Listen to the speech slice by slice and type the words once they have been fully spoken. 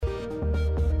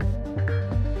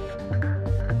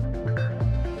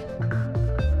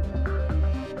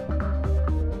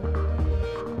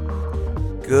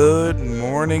Good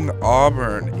morning,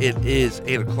 Auburn. It is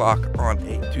 8 o'clock on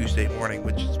a Tuesday morning,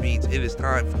 which means it is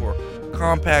time for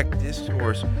Compact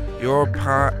Discourse, your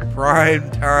prime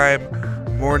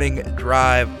time morning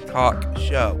drive talk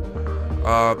show.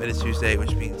 It is Tuesday,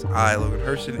 which means I, Logan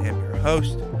Hurston, am your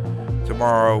host.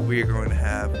 Tomorrow we are going to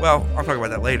have, well, I'll talk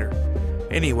about that later.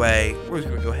 Anyway, we're just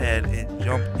going to go ahead and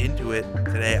jump into it.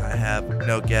 Today I have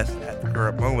no guest at the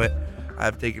current moment.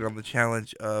 I've taken on the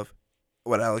challenge of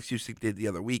what Alex Houston did the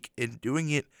other week in doing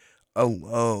it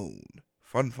alone.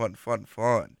 Fun.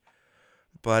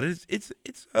 But it's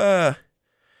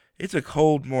a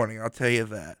cold morning, I'll tell you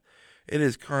that. It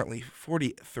is currently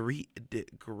 43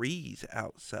 degrees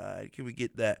outside. Can we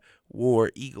get that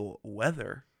War Eagle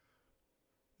weather?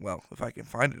 Well, if I can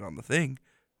find it on the thing.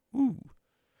 Ooh.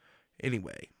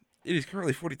 Anyway, it is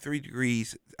currently 43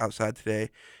 degrees outside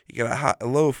today. You got a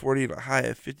low of 40 and a high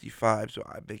of 55, so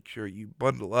I make sure you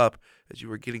bundle up as you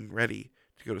are getting ready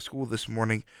to go to school this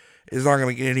morning. It's not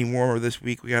going to get any warmer this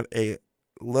week. We got a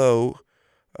low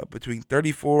between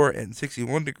 34 and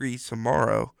 61 degrees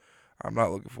tomorrow. I'm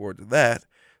not looking forward to that.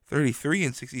 33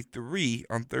 and 63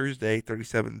 on Thursday,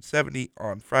 37 and 70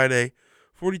 on Friday,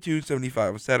 42 and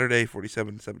 75 on Saturday,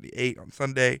 47 and 78 on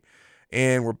Sunday.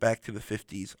 And we're back to the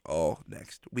 50s all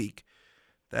next week.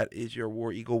 That is your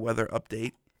War Eagle weather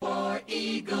update. War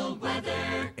Eagle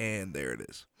weather. And there it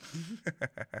is.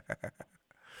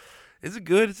 It's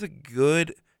a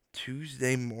good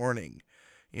Tuesday morning.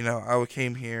 You know, I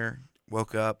came here,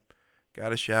 woke up,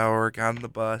 got a shower, got on the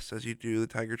bus, as you do, the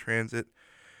Tiger Transit.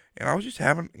 And I was just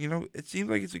having, it seems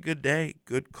like it's a good day,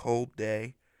 good cold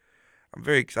day. I'm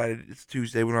very excited. It's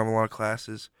Tuesday. We don't have a lot of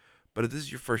classes. But if this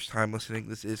is your first time listening,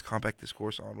 this is Compact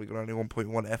Discourse on Weekly 91.1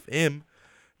 FM.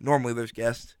 Normally there's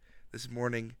guests. This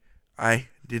morning, I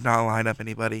did not line up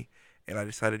anybody, and I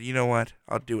decided, you know what?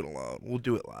 I'll do it alone. We'll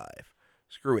do it live.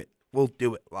 Screw it. We'll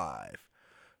do it live.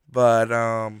 But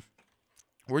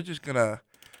we're just going to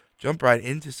jump right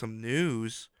into some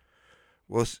news.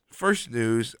 Well, first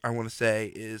news I want to say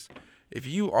is if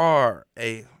you are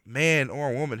a man or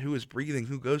a woman who is breathing,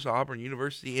 who goes to Auburn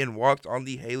University and walks on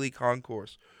the Haley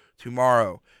Concourse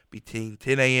tomorrow between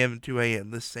 10 a.m. and 2 a.m.,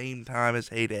 the same time as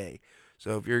Hay Day.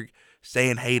 So if you're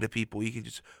saying hey to people, you can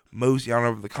just mosey on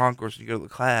over to the concourse and go to the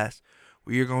class.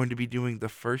 We are going to be doing the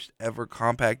first ever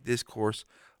Compact Discourse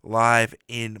live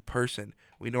in person.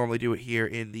 We normally do it here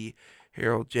in the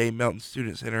Harold J. Melton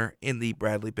Student Center in the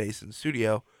Bradley Basin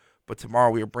studio. But tomorrow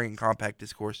we are bringing Compact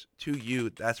Discourse to you.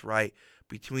 That's right.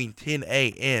 Between 10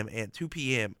 a.m. and 2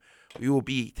 p.m., we will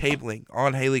be tabling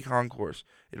on Haley Concourse.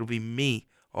 It'll be me,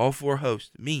 all four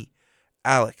hosts, me,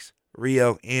 Alex,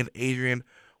 Rio, and Adrian.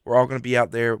 We're all going to be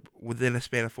out there within a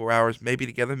span of 4 hours, maybe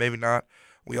together, maybe not.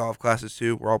 We all have classes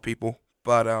too. We're all people.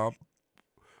 But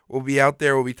we'll be out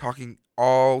there. We'll be talking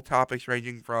all topics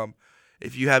ranging from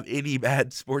if you have any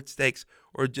bad sports takes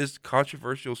or just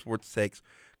controversial sports takes,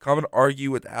 come and argue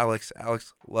with Alex.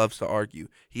 Alex loves to argue.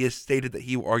 He has stated that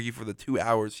he will argue for the 2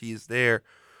 hours he is there.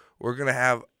 We're going to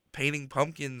have painting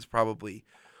pumpkins probably.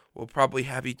 We'll probably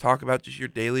have you talk about just your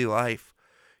daily life.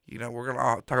 We're going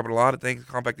to talk about a lot of things,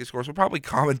 Compact Discourse. We'll probably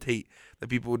commentate the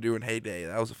people doing Hay Day.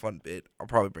 That was a fun bit. I'll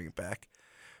probably bring it back.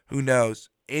 Who knows?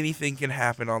 Anything can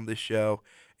happen on this show,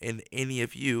 and any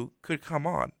of you could come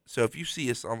on. So if you see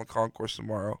us on the concourse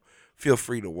tomorrow, feel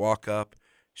free to walk up,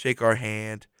 shake our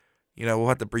hand. We'll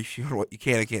have to brief you on what you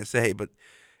can and can't say, but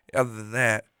other than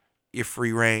that, you're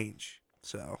free range.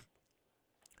 So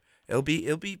it'll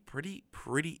be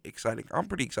pretty exciting. I'm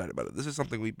pretty excited about it. This is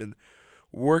something we've been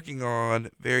working on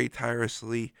very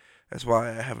tirelessly. That's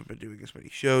why I haven't been doing as many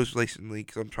shows recently,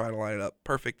 because I'm trying to line it up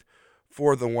perfect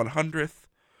for the 100th.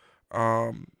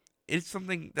 It's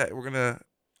something that we're gonna.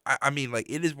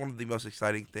 It is one of the most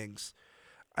exciting things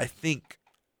I think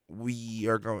we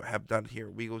are going to have done here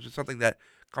at Weagles. It's something that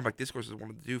Compact Discourse has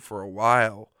wanted to do for a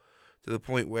while, to the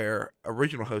point where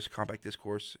original host of Compact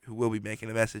Discourse, who will be making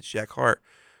a message, Jack Hart,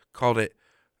 called it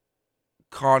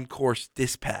Concourse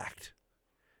Dispact.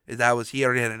 He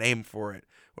already had a name for it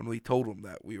when we told him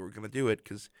that we were going to do it,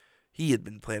 because he had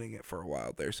been planning it for a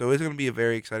while there. So it's going to be a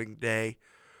very exciting day.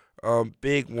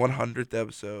 Big 100th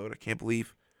episode. I can't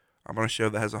believe I'm on a show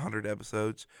that has 100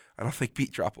 episodes. I don't think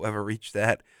Beat Drop will ever reach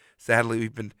that. Sadly,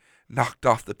 we've been knocked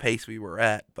off the pace we were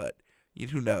at, but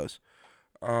who knows?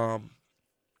 So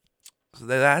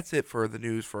that's it for the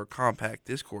news for Compact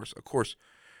Discourse. Of course,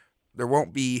 there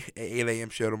won't be an 8 a.m.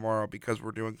 show tomorrow because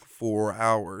we're doing 4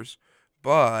 hours,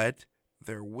 but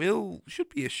there should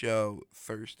be a show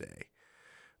Thursday.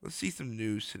 Let's see some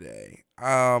news today.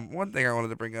 One thing I wanted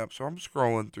to bring up. So I'm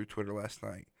scrolling through Twitter last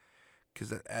night,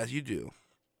 because as you do,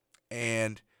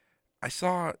 and I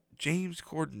saw James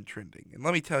Corden trending. And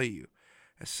let me tell you,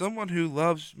 as someone who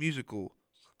loves musicals,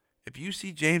 if you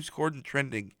see James Corden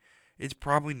trending, it's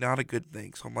probably not a good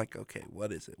thing. So I'm like, okay,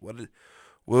 what is it?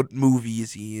 What movie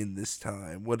is he in this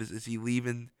time? Is he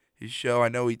leaving his show? I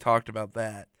know he talked about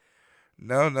that.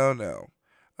 No, no, no.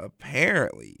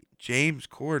 Apparently, James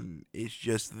Corden is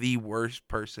just the worst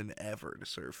person ever to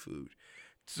serve food.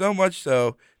 So much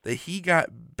so that he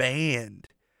got banned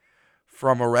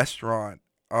from a restaurant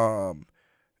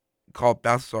called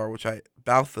Balthazar. It's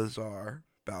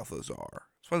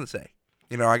fun to say.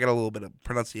 I got a little bit of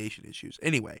pronunciation issues.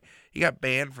 Anyway, he got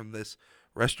banned from this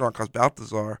restaurant called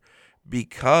Balthazar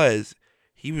because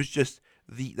he was just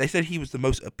they said he was the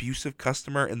most abusive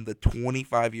customer in the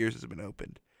 25 years it's been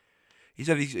opened. He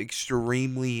said he's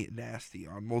extremely nasty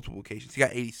on multiple occasions. He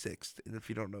got 86th, and if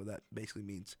you don't know, that basically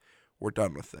means we're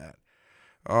done with that.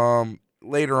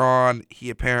 Later on, he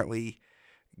apparently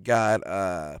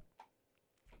got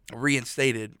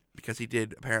reinstated because he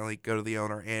did apparently go to the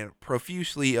owner and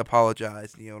profusely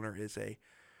apologize. The owner is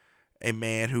a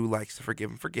man who likes to forgive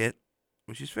and forget,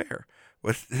 which is fair.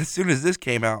 But as soon as this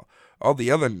came out, all the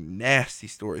other nasty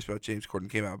stories about James Corden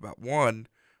came out. About one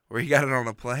where he got it on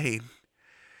a plane,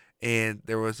 and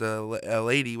there was a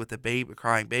lady with a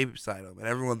crying baby beside him, and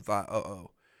everyone thought,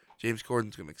 oh, James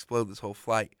Corden's gonna explode this whole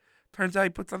flight. Turns out he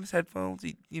puts on his headphones.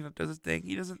 He does his thing.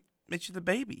 He doesn't mention the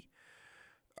baby,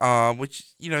 which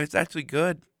it's actually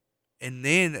good. And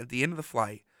then at the end of the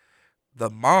flight,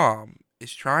 the mom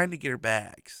is trying to get her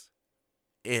bags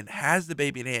and has the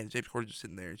baby in hand. James Corden's just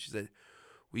sitting there, and she said,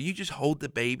 "Will you just hold the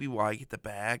baby while I get the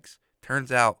bags?"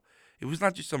 Turns out it was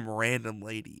not just some random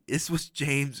lady. This was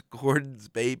James Corden's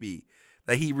baby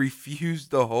that he refused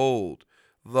to hold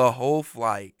the whole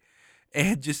flight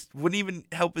and just wouldn't even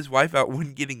help his wife out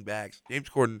when getting bags. James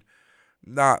Corden,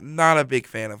 not a big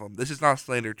fan of him. This is not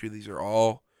slander too. These are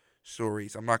all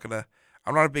stories. I'm not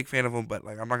a big fan of him, but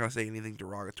I'm not gonna say anything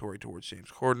derogatory towards James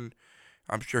Corden.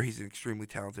 I'm sure he's an extremely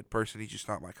talented person. He's just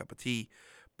not my cup of tea.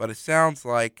 But it sounds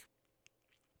like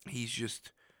he's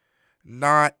just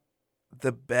not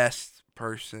the best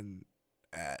person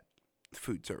at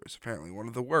food service. Apparently, one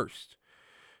of the worst.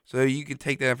 So you can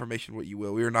take that information what you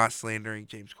will. We are not slandering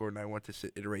James Corden. I want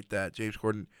to iterate that. James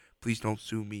Corden, please don't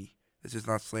sue me. This is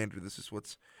not slander. This is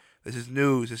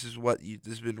news. This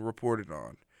has been reported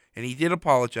on. And he did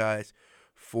apologize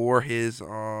for his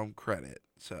credit.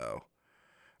 So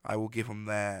I will give him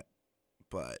that.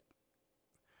 But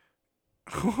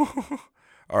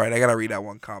all right, I gotta read out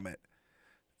one comment.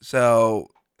 So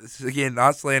this is again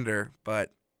not slander,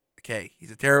 but okay,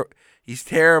 he's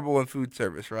terrible in food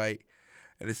service, right?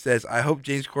 And it says, I hope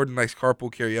James Corden likes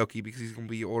carpool karaoke because he's gonna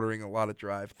be ordering a lot of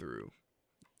drive-through.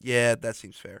 Yeah, that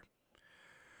seems fair.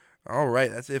 All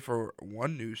right, that's it for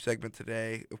one news segment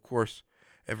today. Of course,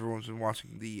 everyone's been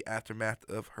watching the aftermath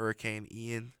of Hurricane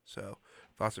Ian, so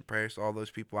thoughts and prayers to all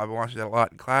those people. I've been watching that a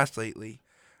lot in class lately.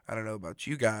 I don't know about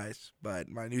you guys, but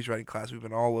my news writing class, we've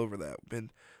been all over that. We've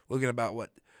been looking about what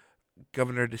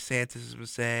Governor DeSantis has been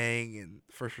saying and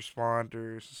first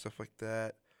responders and stuff like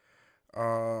that.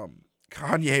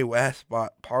 Kanye West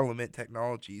bought Parliament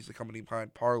Technologies, the company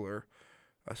behind Parler,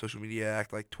 a social media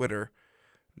act like Twitter.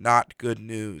 Not good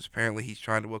news. Apparently, he's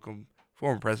trying to welcome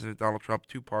former President Donald Trump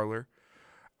to Parler.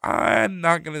 I'm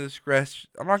not gonna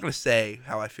say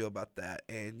how I feel about that,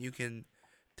 and you can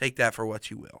take that for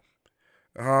what you will.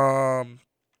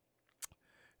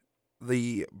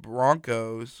 The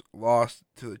Broncos lost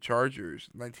to the Chargers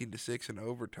 19-6 in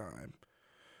overtime.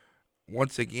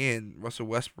 Once again, Russell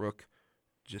Westbrook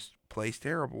just plays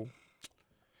terrible.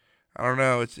 I don't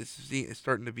know. It's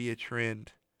starting to be a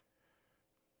trend.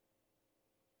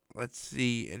 Let's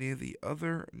see any of the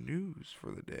other news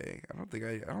for the day. I don't think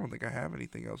I have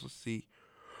anything else. Let's see.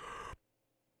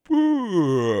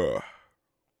 It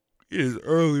is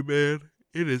early, man.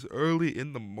 It is early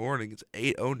in the morning. It's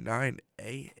 8:09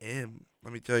 a.m.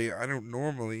 Let me tell you, I don't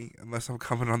normally, unless I'm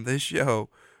coming on this show,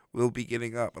 will be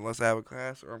getting up unless I have a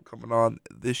class or I'm coming on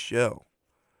this show.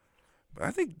 But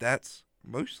I think that's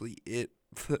mostly it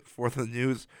for the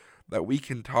news that we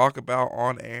can talk about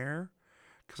on air.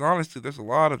 Because honestly, there's a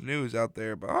lot of news out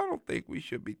there, but I don't think we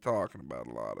should be talking about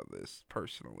a lot of this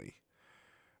personally.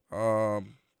 But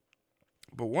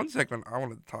one segment I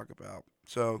wanted to talk about.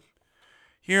 So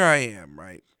here I am,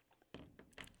 right?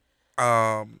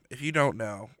 If you don't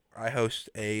know, I host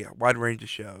a wide range of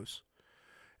shows,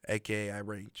 aka I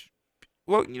range.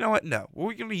 Well, you know what? No,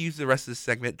 we're gonna use the rest of this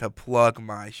segment to plug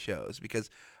my shows because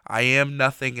I am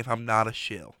nothing if I'm not a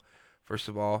shill. First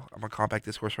of all, I'm on Compact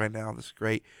Discourse right now. This is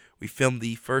great. We filmed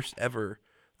the first ever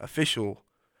official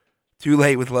Too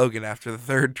Late with Logan after the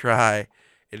third try.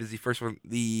 It is the first one.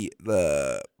 The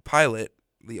pilot,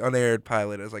 the unaired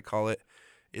pilot, as I call it,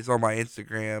 is on my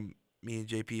Instagram. Me and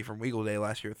JP from Weagle Day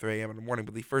last year at 3 a.m. in the morning.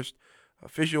 But the first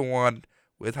official one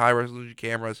with high resolution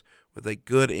cameras, with a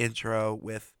good intro,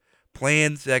 with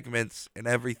planned segments and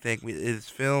everything. It is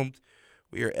filmed.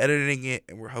 We are editing it,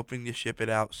 and we're hoping to ship it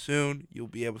out soon. You'll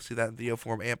be able to see that in video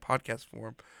form and podcast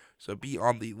form. So be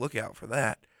on the lookout for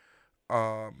that.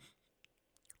 Um,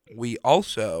 we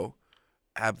also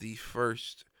have the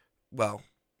first. Well,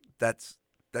 that's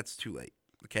that's too late.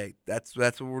 Okay, that's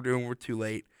what we're doing. We're too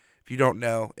late. If you don't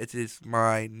know, it is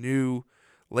my new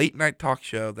late night talk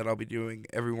show that I'll be doing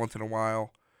every once in a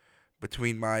while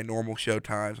between my normal show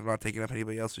times. I'm not taking up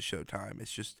anybody else's show time.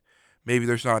 It's just maybe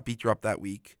there's not a beat drop that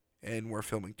week and we're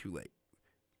filming too late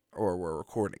or we're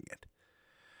recording it.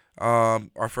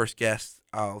 Our first guest,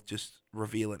 I'll just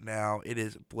reveal it now. It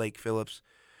is Blake Phillips,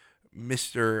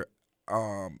 Mr.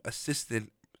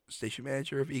 Assistant Station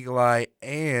Manager of Eagle Eye,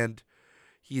 and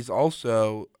he's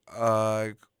also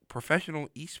a professional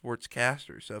esports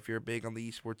caster. So if you're big on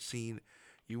the esports scene,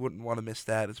 you wouldn't want to miss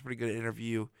that. It's a pretty good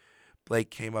interview.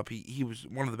 Blake came up. He was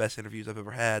one of the best interviews I've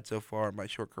ever had so far in my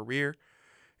short career,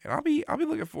 and I'll be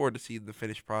looking forward to seeing the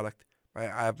finished product. I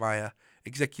have my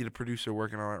executive producer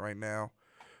working on it right now.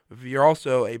 If you're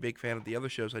also a big fan of the other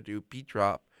shows I do, Beat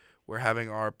Drop, we're having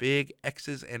our big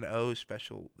X's and O's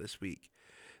special this week.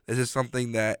 This is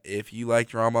something that if you like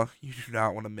drama, you do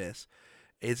not want to miss.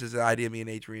 It's an idea me and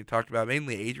Adrian talked about.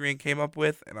 Mainly Adrian came up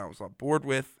with, and I was on board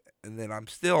with, and then I'm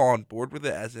still on board with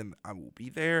it, as in I will be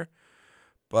there.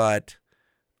 But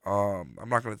I'm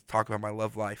not going to talk about my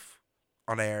love life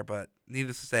on air. But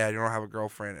needless to say, I don't have a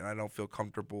girlfriend, and I don't feel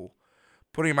comfortable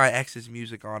putting my ex's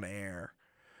music on air.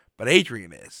 But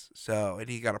Adrian is, and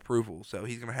he got approval. So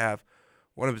he's going to have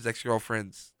one of his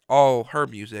ex-girlfriends, all her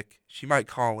music. She might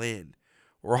call in.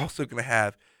 We're also going to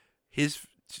have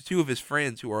two of his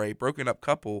friends who are a broken up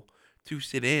couple to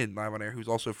sit in live on air, who's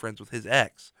also friends with his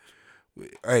ex.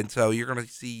 And so you're going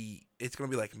to see, it's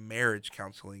going to be like marriage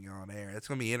counseling on air. It's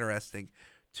going to be interesting.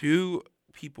 Two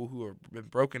people who have been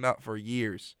broken up for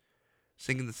years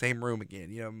singing in the same room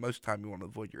again. Most of the time you want to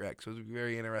avoid your ex. So it'll be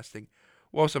very interesting.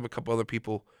 We'll also have a couple other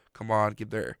people come on,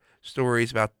 give their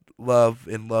stories about love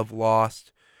and love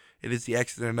lost. It is the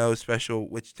X's and O's special,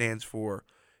 which stands for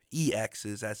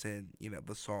EXs, as in,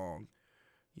 the song,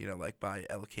 like by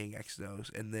Ella King, X and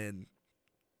O's. And then,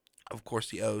 of course,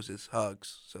 the O's is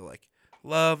hugs. So, like,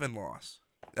 love and loss.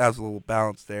 That was a little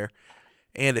balance there.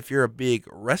 And if you're a big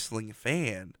wrestling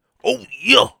fan, oh,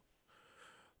 yeah.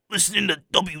 Listening to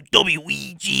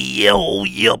WWEGL, oh,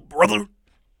 yeah, brother.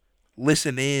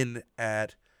 Listen in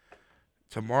at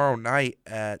tomorrow night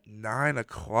at 9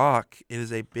 o'clock. It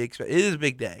is a big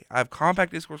day. I have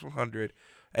Compact Discourse 100,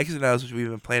 X's and O's, which we've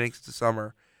been planning since the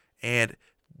summer, and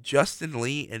Justin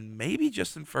Lee and maybe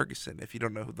Justin Ferguson. If you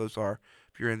don't know who those are,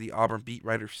 if you're in the Auburn beat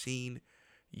writer scene,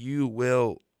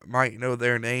 you might know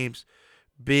their names.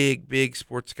 Big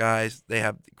sports guys. They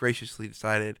have graciously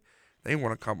decided they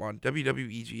want to come on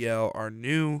WWEGL, our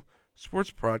new sports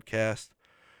broadcast.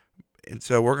 And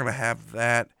so we're going to have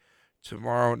that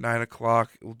tomorrow at 9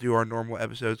 o'clock. We'll do our normal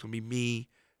episodes. It's going to be me,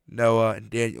 Noah, and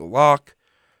Daniel Locke.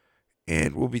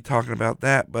 And we'll be talking about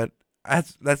that. But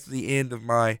that's the end of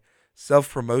my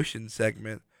self-promotion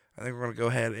segment. I think we're going to go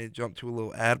ahead and jump to a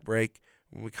little ad break.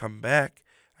 When we come back,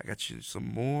 I got you some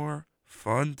more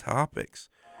fun topics.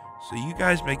 So you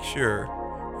guys make sure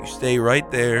you stay right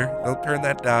there. Don't turn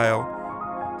that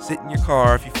dial. Sit in your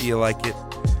car if you feel like it.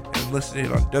 And listen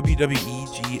in on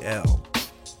WWEGL.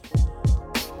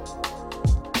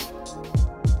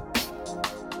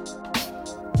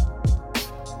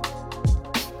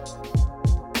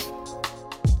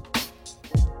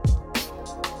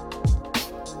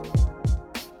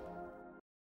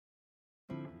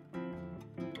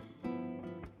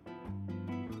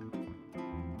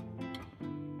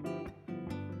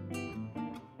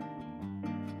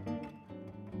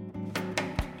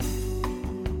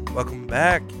 Welcome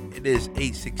back. It is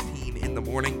 8:16 in the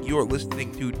morning. You are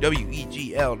listening to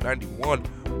WEGL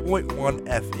 91.1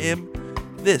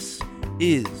 FM. This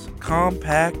is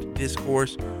Compact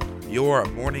Discourse, your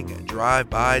morning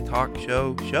drive-by talk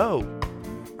show.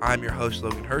 I'm your host,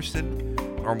 Logan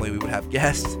Hurston. Normally we would have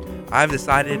guests. I've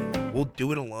decided we'll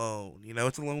do it alone.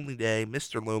 It's a lonely day.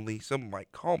 Mr. Lonely, some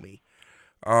might call me.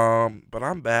 But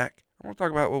I'm back. I want to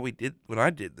talk about what I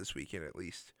did this weekend at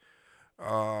least.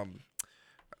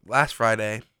 Last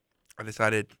Friday, I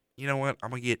decided, you know what,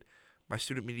 I'm going to get my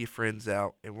student media friends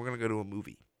out, and we're going to go to a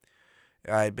movie.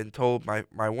 I've been told my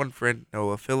one friend,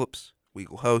 Noah Phillips,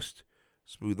 Weagle host,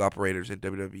 Smooth Operators at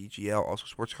WWEGL, also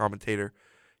sports commentator,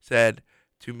 said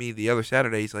to me the other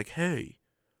Saturday, he's like, hey,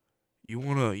 you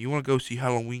wanna go see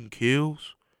Halloween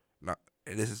Kills? No,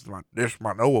 and this is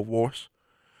my Noah voice.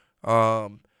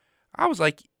 Um, I was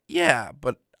like, yeah,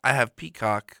 but I have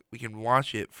Peacock. We can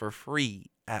watch it for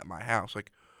free at my house.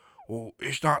 Like, well,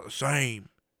 it's not the same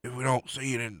if we don't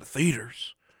see it in the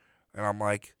theaters. And I'm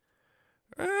like,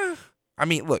 eh. I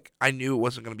mean, look, I knew it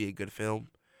wasn't gonna be a good film.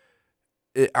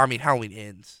 I mean, Halloween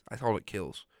Ends. I thought it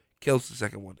kills. Kills the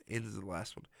second one. Ends is the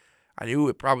last one. I knew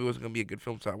it probably wasn't gonna be a good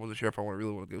film, so I wasn't sure if I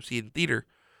really want to go see it in theater.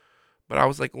 But I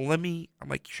was like, well, let me. I'm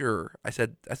like, sure. I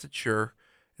said sure.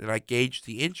 And then I gauged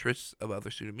the interests of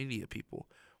other student media people.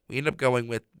 We ended up going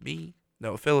with me,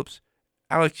 Noah Phillips,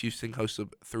 Alex Houston, host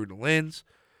of Through the Lens,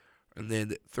 and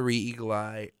then three Eagle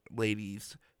Eye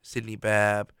ladies, Sydney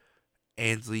Babb,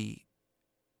 Ansley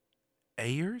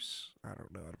Ayers. I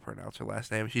don't know how to pronounce her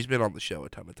last name. She's been on the show a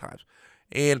ton of times.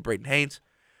 And Brayden Haynes.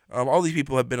 All these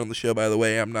people have been on the show, by the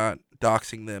way. I'm not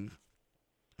doxing them.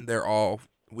 They're all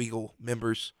Weagle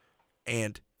members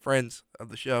and friends of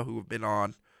the show who have been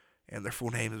on, and their full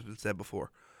name has been said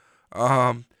before.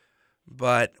 Um,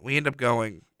 but we end up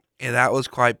going, and that was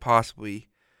quite possibly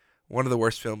one of the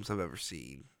worst films I've ever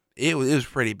seen. It was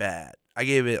pretty bad. I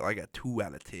gave it like a 2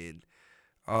 out of 10.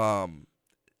 Um,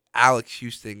 Alex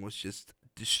Houston was just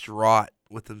distraught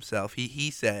with himself. He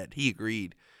said he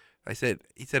agreed. He said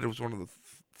it was one of the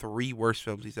three worst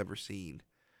films he's ever seen,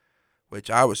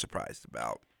 which I was surprised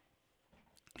about.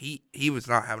 He was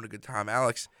not having a good time.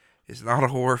 Alex is not a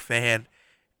horror fan,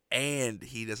 and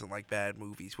he doesn't like bad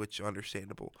movies, which is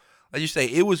understandable. Let's just say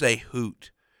it was a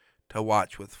hoot to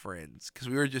watch with friends because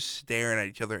we were just staring at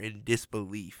each other in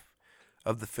disbelief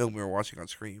of the film we were watching on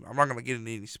screen. I'm not gonna get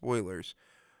into any spoilers,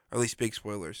 or at least big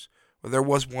spoilers. But there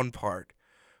was one part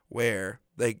where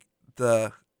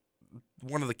the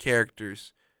one of the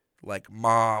characters, like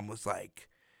mom, was like,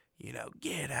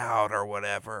 get out or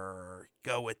whatever, or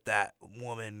go with that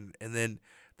woman, and then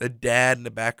the dad in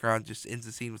the background just ends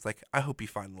the scene with like, I hope you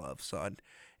find love, son.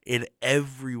 And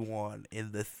everyone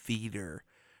in the theater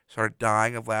started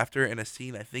dying of laughter in a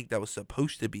scene I think that was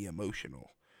supposed to be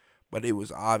emotional. But it was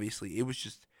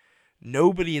just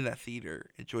nobody in that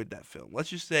theater enjoyed that film. Let's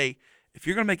just say if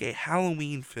you're gonna make a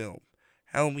Halloween film,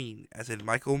 Halloween as in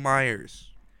Michael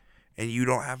Myers, and you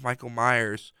don't have Michael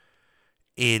Myers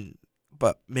in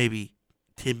but maybe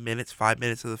 10 minutes, 5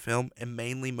 minutes of the film, and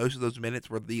mainly most of those minutes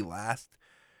were the last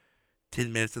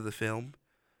 10 minutes of the film,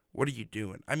 what are you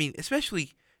doing? I mean,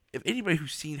 especially if anybody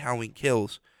who's seen Halloween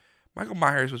Kills, Michael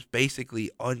Myers was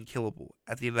basically unkillable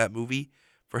at the end of that movie.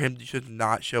 For him to just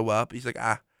not show up, he's like,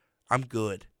 I'm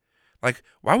good. Like,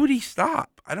 why would he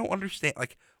stop? I don't understand.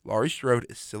 Like, Laurie Strode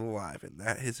is still alive, and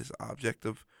that is his object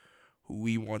of who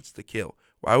he wants to kill.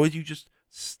 Why would you just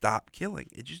stop killing?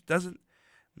 It just doesn't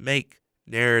make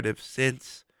narrative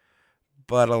sense.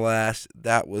 But alas,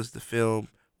 that was the film.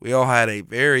 We all had a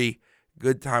very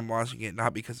good time watching it,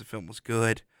 not because the film was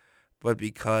good, but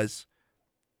because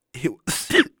it was,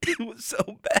 it was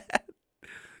so bad.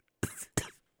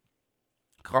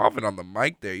 Coughing on the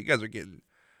mic there. You guys are getting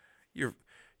you're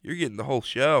getting the whole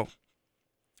show.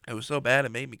 It was so bad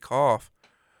it made me cough.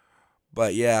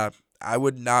 But yeah, I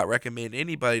would not recommend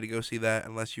anybody to go see that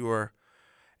unless you are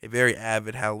a very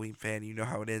avid Halloween fan. You know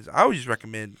how it is. I would just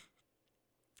recommend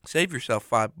save yourself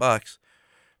 $5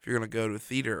 if you're gonna go to a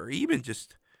theater, or even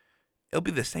just it'll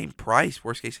be the same price,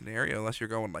 worst case scenario, unless you're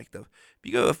going like if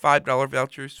you go to the $5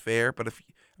 vouchers, fair. But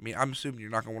I'm assuming you're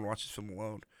not gonna want to watch this film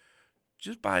alone.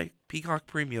 Just buy Peacock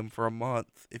Premium for a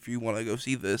month if you want to go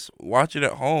see this. Watch it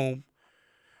at home,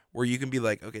 where you can be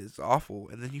like, okay, this is awful,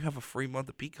 and then you have a free month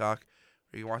of Peacock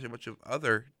where you can watch a bunch of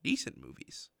other decent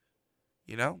movies.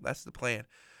 That's the plan.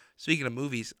 Speaking of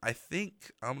movies, I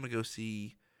think I'm gonna go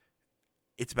see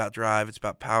It's About Drive, It's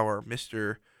About Power,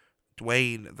 Mr.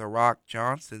 Dwayne The Rock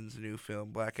Johnson's new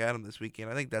film, Black Adam, this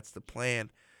weekend. I think that's the plan.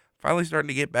 Finally starting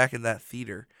to get back in that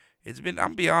theater. I'm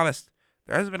gonna be honest,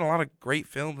 there hasn't been a lot of great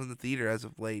films in the theater as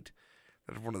of late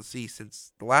that I've wanted to see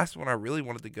since the last one I really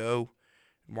wanted to go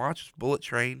and watch was Bullet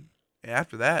Train. And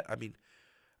after that,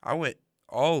 I went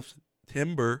all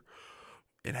September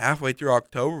and halfway through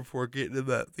October before getting in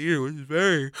that theater, which is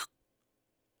very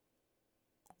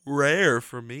rare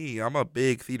for me. I'm a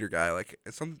big theater guy. Like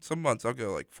some months I'll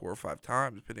go like 4 or 5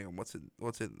 times depending on what's in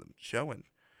the showing.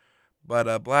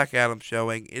 But Black Adam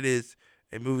showing, it is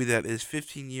a movie that is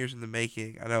 15 years in the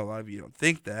making. I know a lot of you don't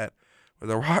think that, but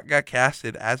The Rock got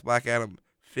casted as Black Adam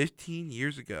 15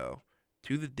 years ago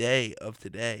to the day of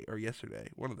today or yesterday,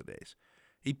 one of the days.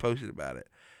 He posted about it.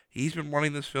 He's been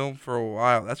wanting this film for a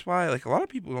while. That's why like a lot of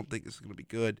people don't think this is going to be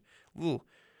good. Little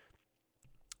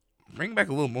bring back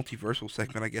a little multiversal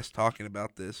segment, I guess, talking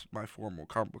about this, my formal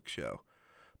comic book show.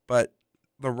 But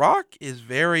The Rock is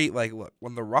very like look,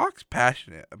 when The Rock's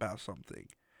passionate about something,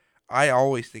 I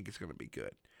always think it's going to be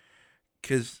good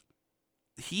cuz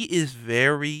he is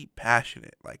very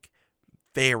passionate, like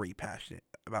very passionate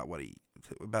about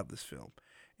about this film.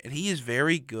 And he is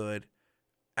very good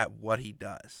at what he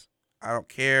does. I don't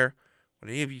care what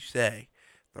any of you say.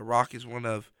 The Rock is one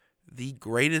of the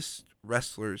greatest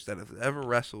wrestlers that has ever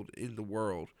wrestled in the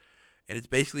world. And it's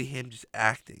basically him just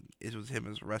acting is with him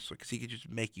as a wrestler because he can just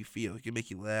make you feel. He can make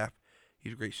you laugh.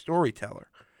 He's a great storyteller.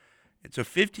 And so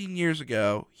 15 years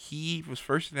ago, he was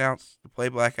first announced to play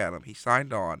Black Adam. He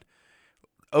signed on.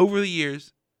 Over the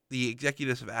years, the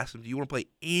executives have asked him, do you want to play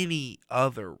any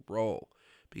other role?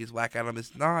 Because Black Adam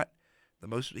is not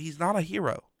he's not a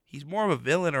hero. He's more of a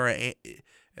villain and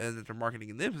they're marketing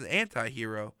him as an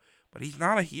anti-hero, but he's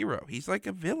not a hero. He's like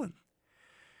a villain.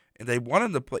 And they want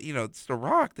him to play, it's The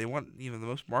Rock. They want, the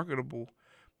most marketable.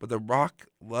 But The Rock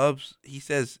he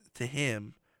says to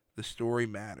him, the story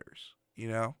matters,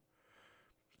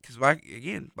 Because, Black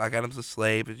Adam's a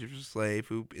slave, a slave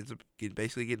who ends up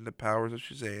basically getting the powers of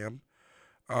Shazam.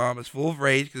 Is full of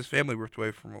rage because his family ripped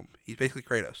away from him. He's basically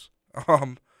Kratos.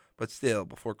 But still,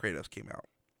 before Kratos came out.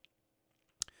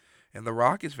 And The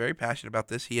Rock is very passionate about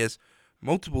this. He has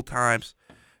multiple times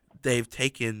they've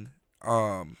taken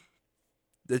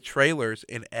the trailers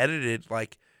and edited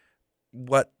like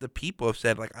what the people have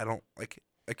said. Like I don't like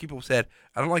people have said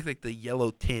I don't like the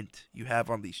yellow tint you have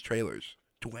on these trailers,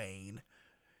 Dwayne.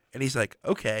 And he's like,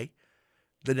 okay,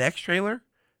 the next trailer,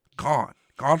 gone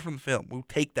from the film. We'll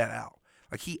take that out.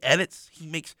 Like he edits,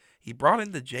 he brought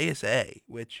in the JSA,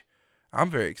 which I'm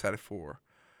very excited for.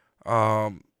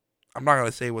 I'm not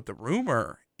gonna say what the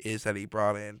rumor is that he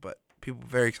brought in, but people are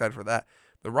very excited for that.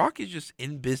 The Rock is just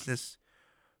in business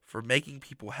for making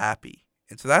people happy,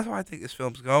 and so that's why I think this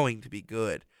film's going to be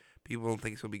good. People don't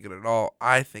think it's gonna be good at all.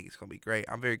 I think it's gonna be great.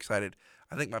 I'm very excited.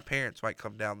 I think my parents might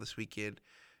come down this weekend,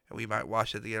 and we might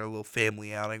watch it together, a little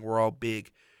family outing. We're all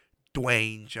big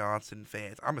Dwayne Johnson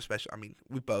fans.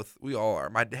 We all are.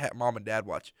 My mom and dad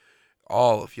watch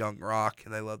all of Young Rock,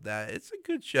 and they love that. It's a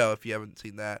good show if you haven't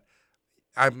seen that.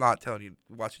 I'm not telling you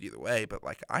to watch it either way, but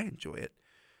like I enjoy it.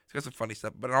 It's got some funny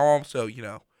stuff, but also, you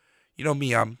know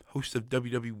me, I'm host of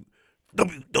WWEGL.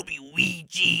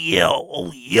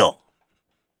 Oh yeah,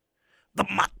 the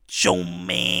Macho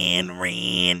Man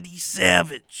Randy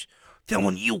Savage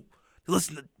telling you to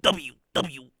listen to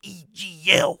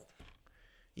WWEGL.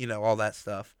 All that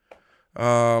stuff.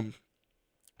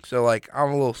 So like I'm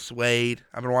a little swayed.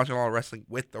 I've been watching a lot of wrestling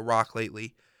with The Rock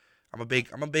lately. I'm a big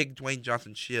Dwayne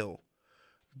Johnson shill.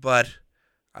 But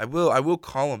I will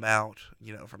call him out,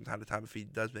 from time to time if he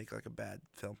does make like a bad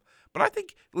film. But I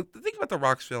think look, the thing about The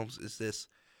Rock's films is this: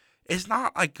 it's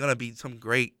not like gonna be some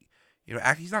great,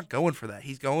 he's not going for that.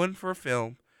 He's going for a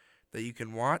film that you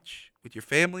can watch with your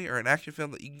family or an action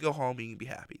film that you can go home and you can be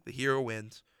happy. The hero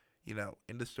wins,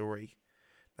 in the story,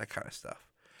 that kind of stuff.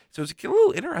 So it's a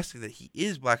little interesting that he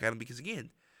is Black Adam because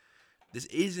again, this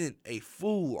isn't a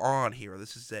full-on hero.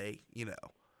 This is a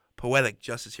poetic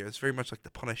justice here. It's very much like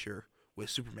the Punisher with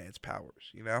Superman's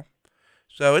powers,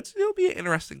 So it'll be an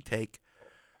interesting take.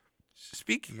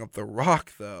 Speaking of The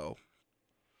Rock, though,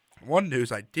 one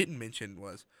news I didn't mention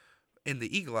was in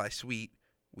the Eagle Eye Suite,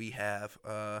 we have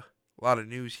a lot of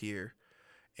news here,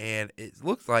 and it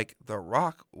looks like The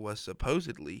Rock was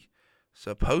supposed to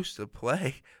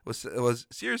was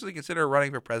seriously considered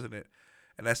running for president.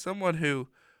 And as someone who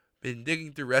been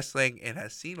digging through wrestling and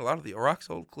has seen a lot of the Rock's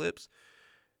old clips,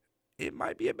 it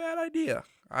might be a bad idea.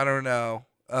 I don't know.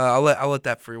 I'll let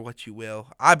that for what you will.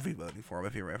 I'd be voting for him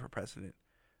if he ran for president.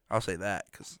 I'll say that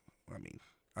because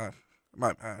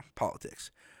my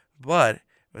politics. But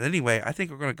anyway, I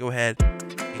think we're gonna go ahead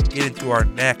and get into our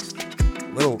next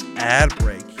little ad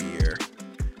break here.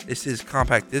 This is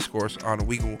Compact Discourse on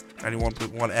Weagle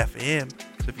 91.1 FM.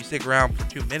 So if you stick around for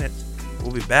 2 minutes,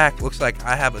 we'll be back. Looks like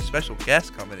I have a special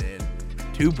guest coming in.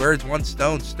 2 birds, 1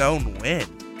 stone, Stone Nguyen.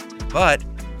 But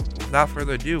without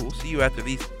further ado, we'll see you after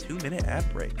these 2-minute ad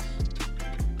breaks.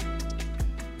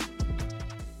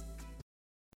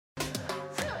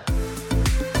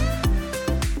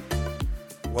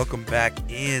 Welcome back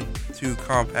into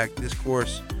Compact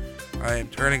Discourse. I am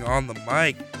turning on the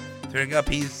mic. Turning up.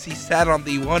 He sat on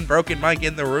the one broken mic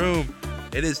in the room.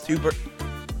 It is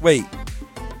Wait.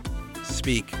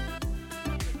 Speak.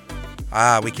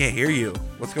 We can't hear you.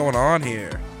 What's going on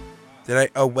here?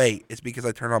 Oh, wait. It's because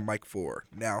I turned on mic 4.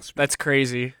 Now speak. That's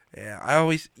crazy. Yeah, I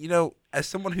always, as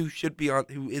someone who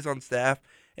is on staff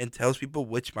and tells people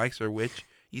which mics are which,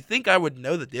 you think I would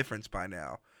know the difference by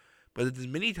now. But as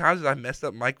many times as I've messed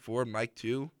up mic 4 and mic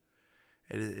 2,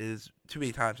 it is too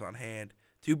many times on hand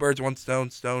Two birds, one stone.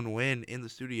 Stone Nguyen in the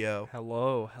studio.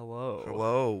 Hello.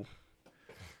 Hello.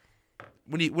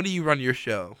 When do you run your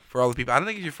show for all the people? I don't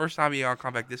think it's your first time being on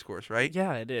Compact Discourse, right?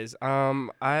 Yeah, it is.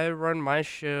 I run my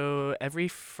show every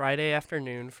Friday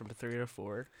afternoon from 3 to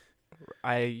 4.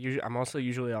 I'm also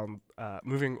usually on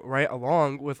moving right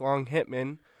along with Long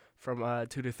Hitman from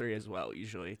 2 to 3 as well.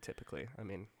 Typically. I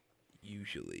mean,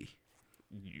 Usually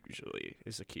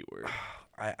is a key word.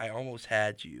 I almost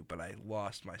had you, but I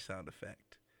lost my sound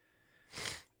effect.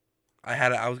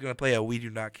 I was gonna play a "We Do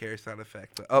Not Care" sound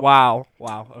effect. But, Wow.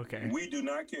 Okay. We do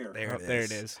not care. There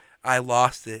it is. I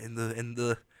lost it in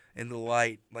the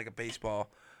light like a baseball.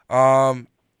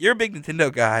 You're a big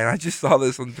Nintendo guy, and I just saw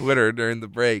this on Twitter during the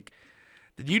break.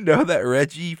 Did you know that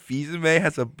Reggie Fils-Aimé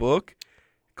has a book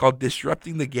called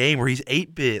 "Disrupting the Game" where he's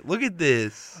 8-bit? Look at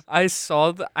this. I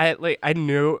saw I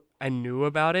knew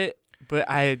about it, but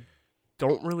I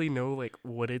don't really know like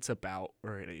what it's about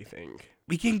or anything.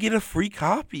 We can get a free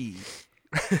copy.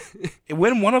 And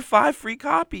win one of 5 free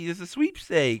copies. It's a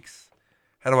sweepstakes.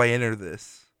 How do I enter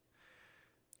this?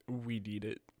 We need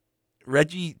it.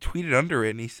 Reggie tweeted under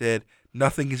it and he said,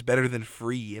 "Nothing is better than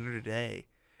free. Enter today."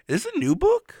 Is this a new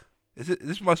book?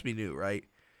 This must be new, right?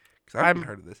 Because I haven't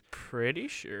heard of this. Pretty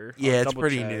sure. Yeah, I'll it's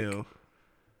pretty double check. new.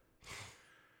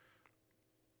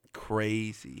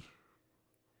 Crazy.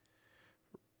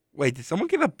 Wait, did someone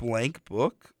get a blank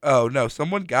book? Oh, no.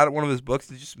 Someone got one of his books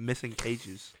and just missing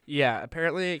pages. Yeah,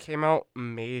 apparently it came out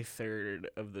May 3rd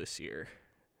of this year.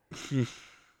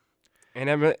 And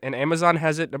Amazon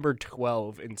has it number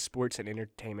 12 in sports and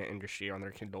entertainment industry on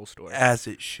their Kindle store. As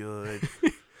it should.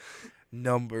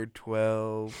 Number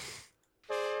 12.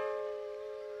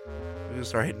 We're going to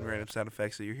start hitting random sound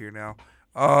effects that you're here now.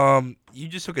 You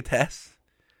just took a test?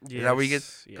 Yes, Is that what you get?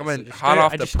 yes, Coming I just hot took-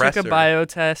 off I the just presser. took a bio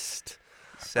test.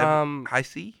 High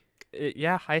C?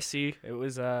 Yeah, high C. It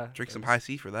was Drink some high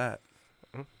C for that.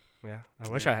 Yeah, I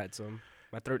wish I had some.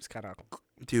 My throat's kind of.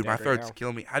 Dude, my Dead right throat's now.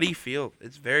 killing me. How do you feel?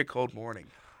 It's a very cold morning.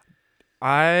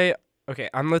 I'm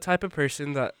the type of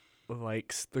person that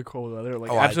likes the cold weather.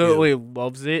 Like, Oh, I absolutely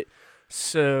loves it.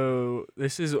 So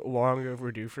this is long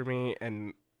overdue for me,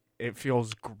 and it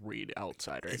feels great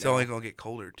outside right It's now. only going to get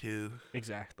colder, too.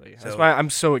 Exactly. So- That's why I'm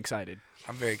so excited.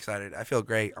 I'm very excited. I feel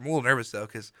great. I'm a little nervous, though,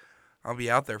 because I'll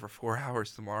be out there for 4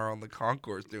 hours tomorrow on the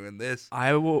concourse doing this.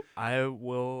 I will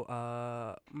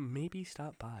maybe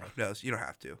stop by. No, so you don't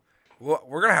have to. Well,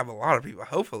 we're going to have a lot of people.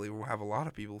 Hopefully, we'll have a lot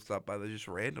of people stop by. They're just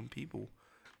random people.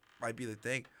 Might be the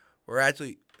thing.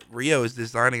 Rio is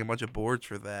designing a bunch of boards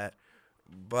for that.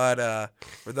 But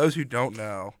for those who don't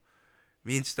know,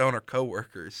 me and Stone are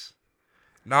co-workers.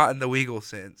 Not in the legal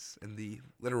sense, in the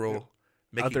literal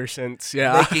Other sense,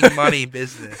 yeah. making money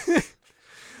business.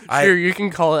 Sure, you can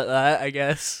call it that, I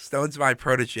guess. Stone's my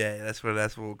protege. That's what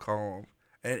we'll call him.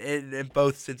 And in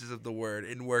both senses of the word,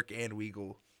 in work and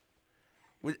legal.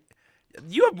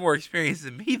 You have more experience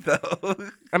than me, though.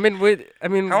 I mean, How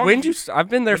long when did you? I've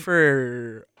been there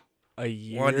for a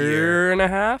year, 1 year. and a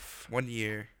half. 1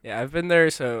 year. Yeah, I've been there.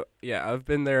 So yeah, I've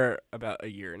been there about a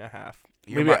year and a half,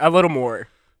 You're maybe my- a little more.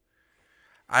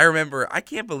 I remember. I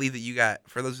can't believe that you got.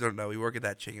 For those who don't know, we work at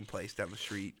that chicken place down the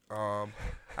street. I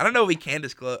don't know if we can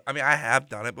disclose. I mean, I have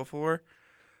done it before,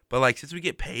 but like since we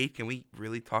get paid, can we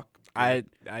really talk? I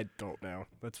don't know.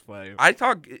 That's why. I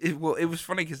talk. It was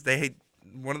funny because they had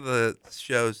one of the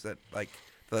shows that like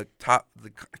the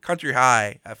Country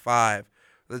High at 5,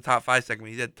 the top 5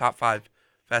 segment. He said top 5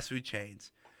 fast food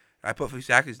chains. And I put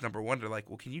Fusaka's number 1. They're like,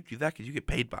 well, can you do that? Because you get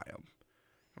paid by them.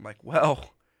 I'm like,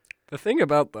 well, The thing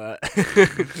about that.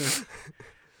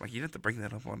 like you have to bring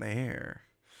that up on air.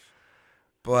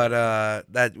 But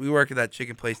that we work at that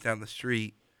chicken place down the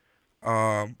street.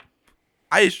 I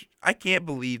can't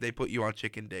believe they put you on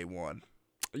chicken day 1.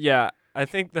 Yeah, I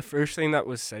think the first thing that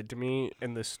was said to me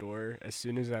in the store as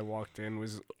soon as I walked in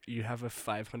was, "You have a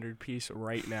 500 piece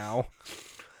right now."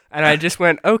 And I just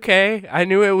went, "Okay." I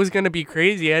knew it was going to be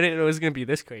crazy. I didn't know it was going to be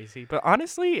this crazy. But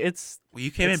honestly, it's Well,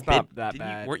 you came It's in not bid. that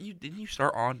bad. Didn't you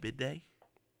start on bid day?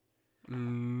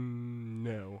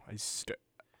 no.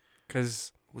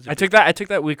 Cuz Was it I took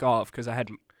that week off cuz I had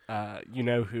you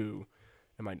know who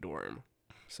in my dorm.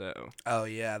 So, Oh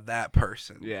yeah, that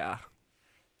person. yeah.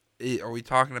 Are we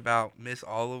talking about Miss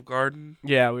Olive Garden?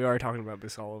 Yeah, we are talking about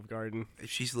this Olive Garden. If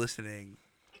she's listening,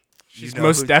 you She's know who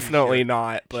most she definitely should.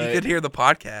 not, She but could hear the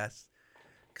podcast,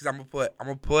 because I'm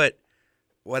gonna put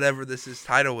whatever this is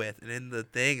titled with, and in the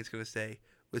thing it's gonna say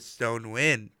with Stone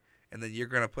Nguyen, and then you're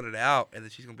gonna put it out, and then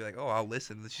she's gonna be like, "Oh, I'll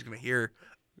listen." And then she's gonna hear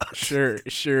sure,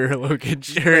 Logan,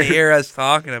 she's sure. gonna hear us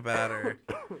talking about her.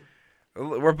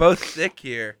 We're both sick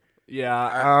here.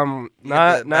 Yeah. You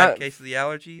got the bad Not. case of the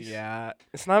allergies. Yeah,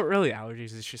 it's not really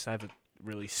allergies. It's just I have a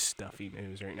really stuffy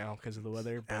nose right now because of the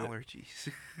weather. But Allergies.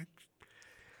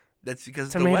 That's because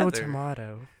of the tomato, weather.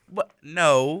 tomato. What?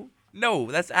 No,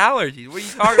 that's allergies. What are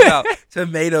you talking about?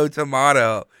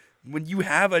 Tomato. When you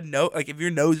have a nose, like if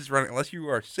your nose is running, unless you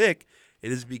are sick,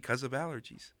 it is because of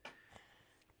allergies.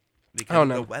 Because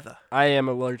of the weather. I am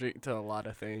allergic to a lot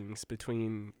of things.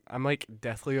 I'm like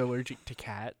deathly allergic to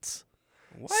cats.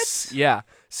 What? Yeah.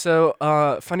 So,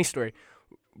 funny story.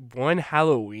 One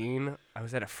Halloween, I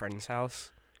was at a friend's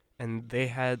house, and they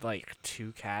had like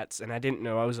 2 cats, and I didn't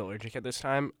know I was allergic at this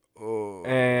time. Oh.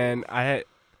 And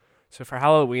so for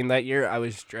Halloween that year, I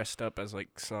was dressed up as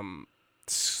like some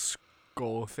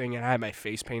skull thing, and I had my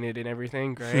face painted and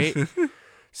everything. Great.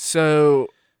 So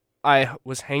I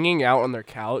was hanging out on their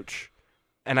couch,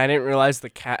 and I didn't realize the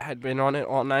cat had been on it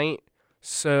all night.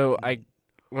 So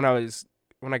when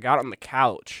I got on the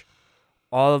couch,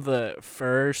 all of the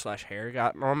fur/hair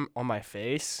got on my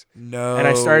face. No. And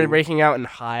I started breaking out in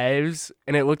hives,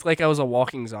 and it looked like I was a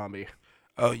walking zombie.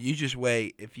 Oh, you just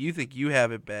wait. If you think you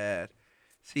have it bad.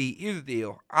 See, here's the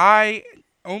deal. I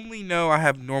only know I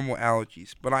have normal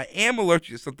allergies, but I am allergic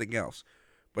to something else.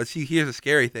 But see, here's the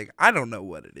scary thing. I don't know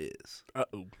what it is.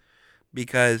 Uh-oh.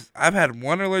 Because I've had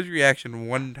one allergic reaction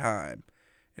one time,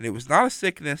 and it was not a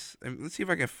sickness. Let's see if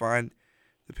I can find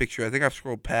the picture. I think I've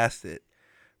scrolled past it.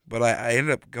 But I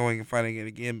ended up going and finding it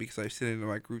again because I sent it into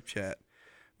my group chat.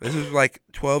 This was like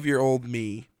 12-year-old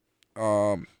me.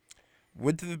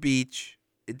 Went to the beach.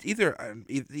 It's either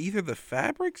the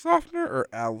fabric softener or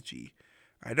algae.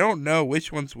 I don't know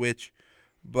which one's which,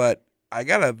 but I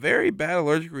got a very bad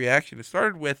allergic reaction. It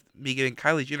started with me getting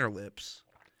Kylie Jenner lips.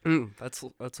 That's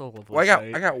a lovely Well,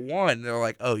 sight. I got one. They're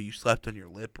like, "Oh, you slept on your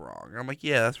lip wrong." And I'm like,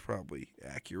 "Yeah, that's probably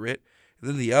accurate." And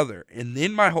then the other, and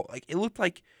then my whole it looked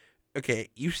like. Okay,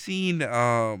 you've seen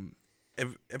everyone.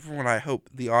 I hope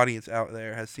the audience out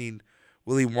there has seen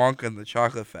Willy Wonka and the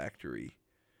Chocolate Factory.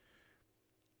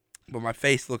 But my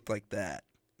face looked like that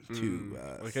too.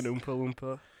 Like an Oompa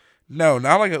Loompa? No,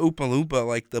 not like a Oompa Loompa.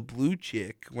 Like the blue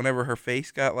chick. Whenever her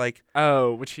face got like.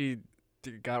 Oh, which he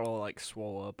got all like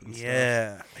swole up and stuff.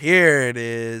 Yeah, here it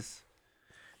is.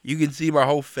 You can see my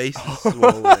whole face is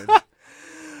swollen.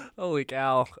 Holy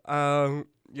cow.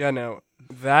 Yeah, no.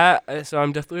 So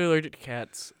I'm definitely allergic to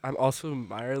cats. I'm also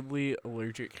mildly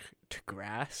allergic to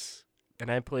grass.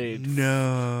 And I played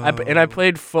I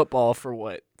played football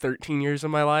for 13 years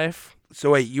of my life.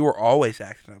 So wait, you were always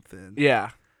acting up then?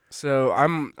 Yeah. So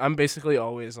I'm basically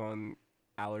always on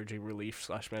allergy relief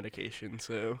 /medication.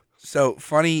 So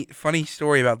funny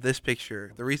story about this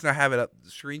picture. The reason I have it up,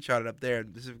 screenshot it up there,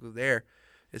 specifically there,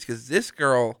 is because this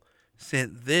girl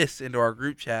sent this into our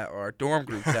group chat or our dorm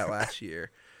group chat last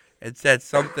year. And said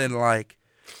something like,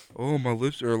 "Oh, my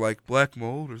lips are like black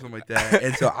mold" or something like that.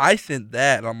 And so I sent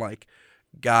that, and I'm like,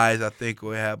 "Guys, I think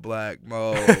we have black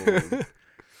mold."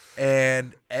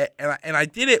 and I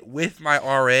did it with my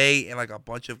RA and like a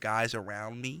bunch of guys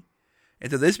around me.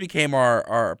 And so this became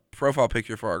our profile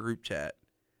picture for our group chat.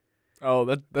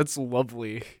 Oh, that's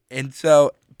lovely. And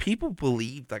so people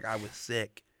believed like I was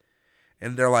sick.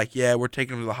 And they're like, "Yeah, we're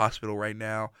taking him to the hospital right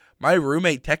now." My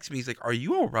roommate texts me, he's like, "Are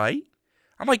you all right?"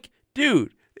 I'm like,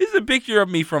 "Dude, this is a picture of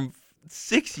me from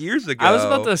 6 years ago." I was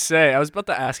about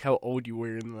to ask how old you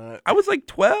were in that. I was like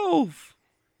 12.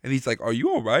 And he's like, "Are you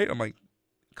all right?" I'm like,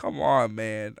 "Come on,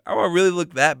 man. I really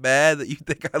look that bad that you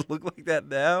think I look like that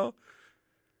now?"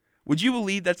 Would you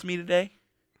believe that's me today?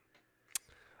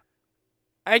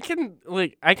 I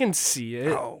can see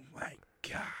it. Oh, my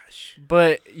gosh.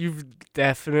 But you've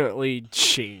definitely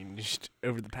changed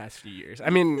over the past few years. I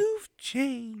mean, You've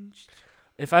changed.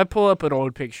 If I pull up an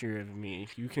old picture of me,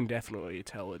 you can definitely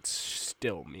tell it's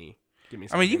still me. Give me.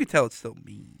 I mean, you can tell it's still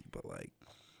me, but like,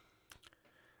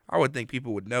 I would think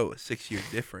people would know a 6-year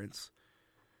difference.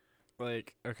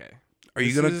 Like, okay, Are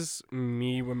you gonna? This is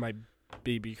me when my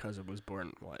baby cousin was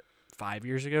born. 5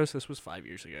 years ago? So this was 5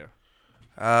 years ago.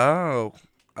 Oh,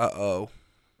 oh.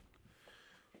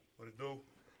 What it do?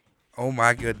 Oh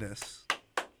my goodness.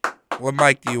 What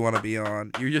mic do you want to be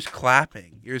on? You're just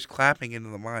clapping. You're just clapping into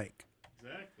the mic.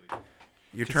 Exactly.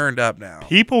 You're turned up now.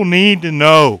 People need to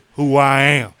know who I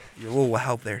am. You're a little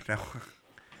loud there now.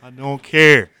 I don't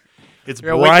care. It's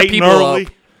You're wake the bright and people early.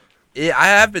 up. Yeah, I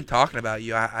have been talking about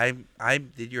you. I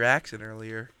did your accent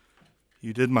earlier.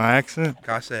 You did my accent.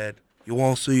 I said, "You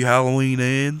want to see Halloween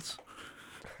ends?"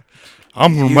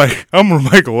 I'm gonna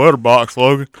make a letterbox,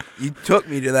 Logan. You took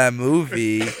me to that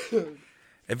movie.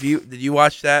 Did you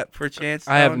watch that perchance?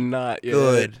 I have Stone? not yet.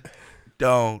 Good.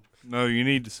 Don't. No, you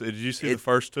need to see. Did you see the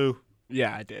first two?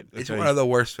 Yeah, I did. It's Okay. one of the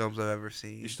worst films I've ever You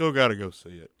seen. still got to go see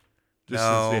it. Just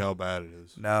to see how bad it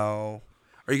is. No.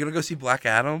 Are you gonna go see Black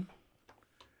Adam?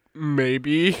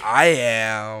 Maybe. I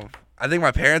am. I think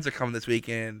my parents are coming this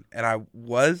weekend, and I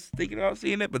was thinking about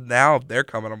seeing it, but now if they're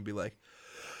coming, I'm gonna be like,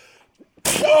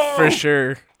 For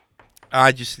sure.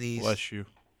 I just sneezed. Bless you.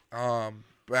 But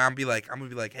I'm gonna be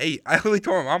like, hey, I literally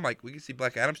told my mom like, we can see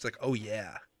Black Adam. She's like, oh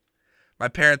yeah. My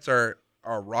parents are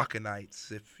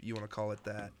Rockanites, if you want to call it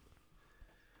that.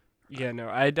 Yeah, no,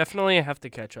 I definitely have to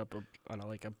catch up on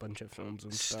like a bunch of films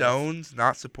and stuff. Stones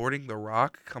not supporting The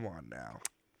Rock? Come on now.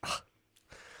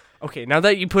 Okay, now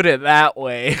that you put it that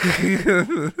way.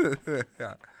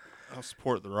 I'll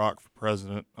support The Rock for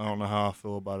president. I don't know how I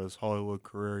feel about his Hollywood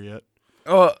career yet.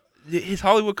 Oh, his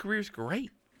Hollywood career is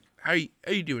great. How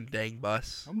you doing, dang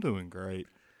bus? I'm doing great.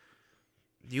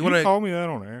 Do you You want to call me that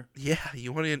on air? Yeah,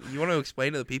 you want to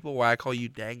explain to the people why I call you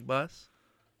dang bus?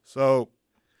 So,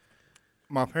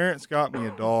 my parents got me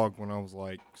a dog when I was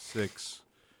like 6,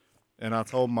 and I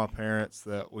told my parents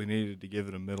that we needed to give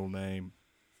it a middle name,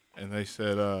 and they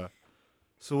said,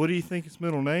 "So what do you think its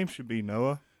middle name should be,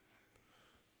 Noah?"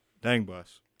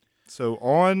 Dangbus. So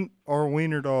on our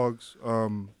wiener dog's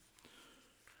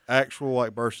actual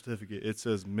like birth certificate, it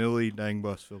says Millie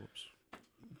Dangbus Phillips.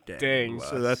 Dang. Bus.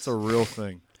 So that's a real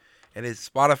thing. And his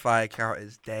Spotify account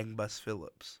is Dang Bus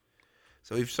Phillips.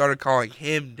 So we've started calling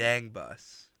him Dang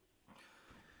Bus.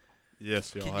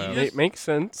 Yes, y'all Can have. you It makes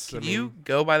sense. Can you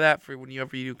go by that for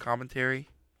whenever you do commentary?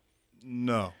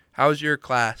 No. How's your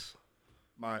class?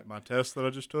 My test that I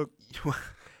just took,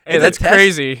 Hey, It's a that's test-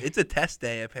 crazy. It's a test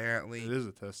day, apparently. it is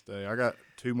a test day. I got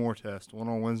 2 more tests, one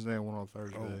on Wednesday and one on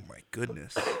Thursday. Oh, my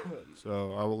goodness.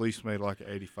 So I at least made like an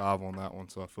 85 on that one,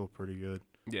 so I feel pretty good.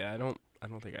 Yeah, I don't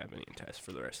think I have any tests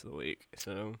for the rest of the week.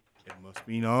 So It must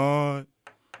be not.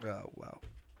 Oh, wow.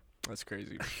 that's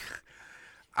crazy.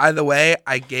 Either way,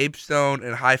 I gave Stone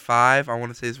a high five. I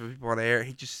want to say this for people on air.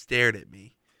 He just stared at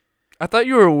me. I thought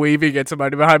you were waving at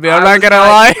somebody behind me. I'm I not was gonna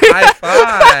like, lie. High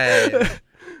five.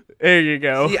 There you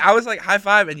go. See, I was like, high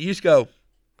five, and you just go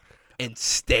and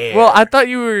stare. Well, I thought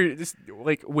you were just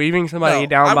like waving somebody No,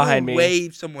 down I behind will me.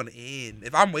 wave someone in.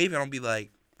 If I'm waving, I'll be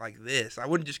like this. I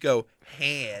wouldn't just go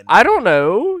hand. I don't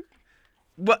know.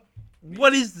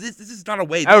 What is this? This is not a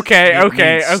wave. Okay, It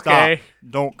okay, means okay.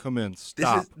 Stop. Don't come in.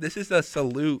 Stop. This is a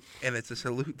salute, and it's a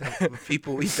salute to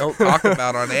people we don't talk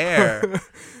about on air.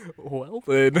 Well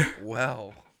then.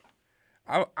 Well,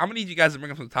 I'm gonna need you guys to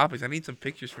bring up some topics. I need some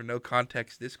pictures for No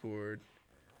Context Discord.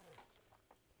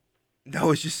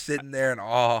 Noah's just sitting there in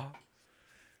awe.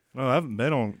 No, I haven't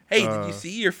been on. Hey, did you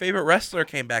see your favorite wrestler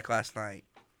came back last night?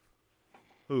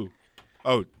 Who?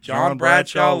 Oh, John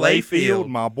Bradshaw Layfield.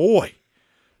 my boy.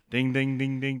 Ding, ding,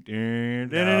 ding, ding. Dun, dun,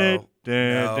 No,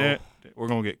 dun, no. dun. We're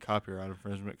going to get copyright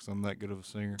infringement because I'm that good of a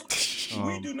singer.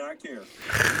 not care.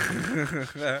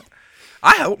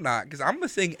 I hope not, because I'm gonna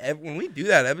sing when we do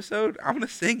that episode. I'm gonna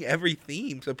sing every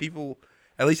theme so people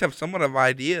at least have somewhat of an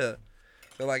idea.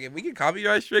 So like, if we get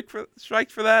copyright strike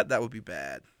for that, that would be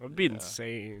bad. That'd be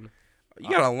insane. You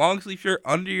got a long sleeve shirt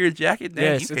under your jacket. Dang,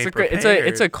 Yes, you it's came a great, it's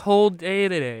prepared. a cold day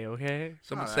today. Okay.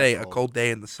 Someone Not say that a cold. cold day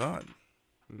in the sun.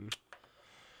 Mm.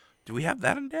 Do we have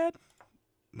that in Dad?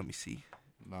 Let me see.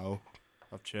 No,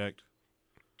 I've checked.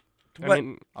 I What?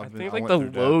 mean, I I've been- think I like went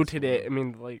the through low that, so- today. I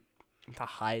mean, like the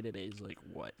high today is like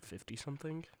what 50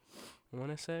 something. I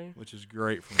want to say. Which is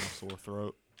great for my sore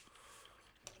throat.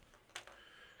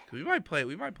 We might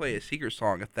play a secret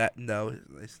song if that. No,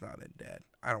 it's not in Dad.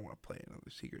 I don't want to play another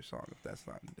secret song if that's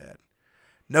not in Dad.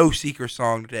 No secret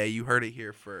song today. You heard it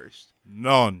here first.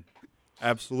 None.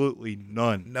 Absolutely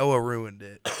none. Noah ruined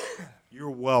it. You're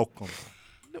welcome.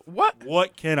 What?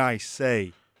 What can I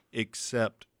say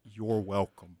except you're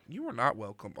welcome? You are not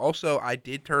welcome. Also, I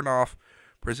did turn off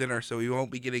Presenter, so we won't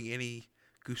be getting any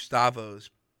Gustavos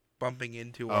bumping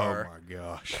into Oh our. my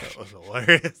gosh, that was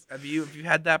hilarious. Have you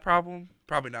had that problem?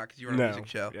 Probably not, because you were on a music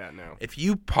show. Yeah, no. If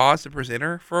you pause the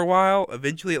Presenter for a while,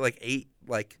 eventually at like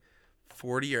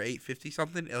 8:40 or 8:50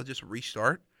 something, it'll just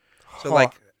restart. So Huh.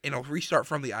 like it'll restart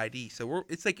from the ID. So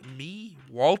it's like me,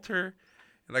 Walter,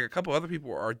 and like a couple other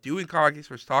people are doing Comic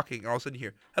Express talking, and all of a sudden you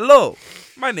hear, "Hello,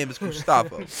 my name is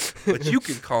Gustavo, but you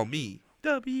can call me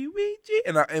WEG."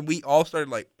 And we all started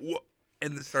like, "What?"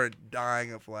 and then started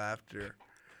dying of laughter.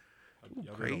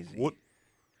 Y'all Crazy. What?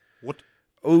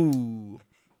 Ooh,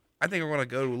 I think we're gonna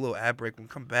go to a little ad break. When we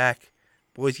come back,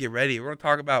 boys, get ready. We're gonna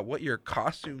talk about what your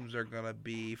costumes are gonna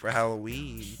be for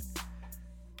Halloween.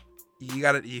 You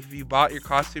got it. Have you bought your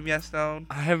costume yet, Stone?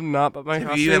 I have not bought my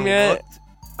Have you even costume yet. looked?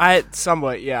 I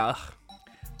somewhat, yeah.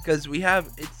 Because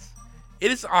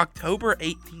it is October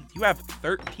 18th. You have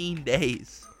 13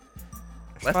 days.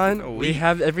 It's Less than a fine. We week.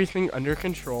 have everything under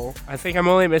control. I think I'm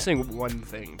only missing one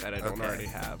thing that I don't Okay. already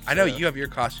have. I know so- you have your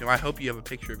costume. I hope you have a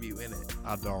picture of you in it,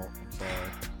 I don't. I'm sorry.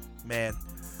 man.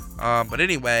 But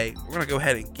anyway, we're gonna go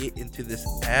ahead and get into this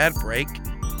ad break.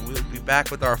 We'll be back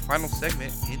with our final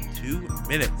segment in 2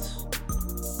 minutes.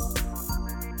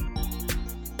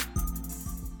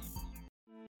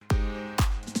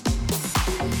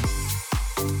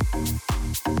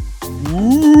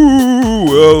 Ooh,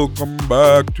 welcome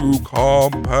back to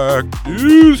Compact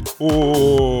Discourse.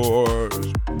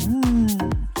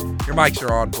 Your mics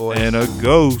are on, boys. And a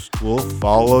ghost will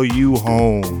follow you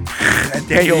home. And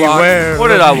Daniel Locke. Beware What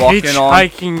did of I walk in on?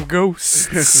 Hitchhiking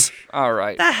ghosts. All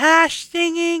right. The hash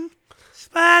singing,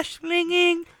 slash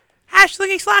slinging, hash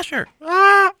slinging slasher.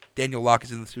 Ah! Daniel Locke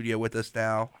is in the studio with us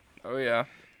now. Oh yeah.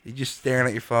 You're just staring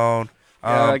at your phone.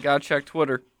 Yeah, I gotta check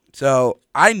Twitter. So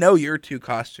I know your 2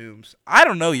 costumes. I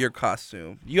don't know your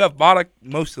costume. You have bought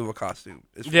most of a costume.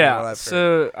 is from what Yeah, I've heard.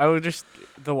 so I would just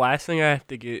the last thing I have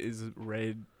to get is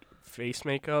red face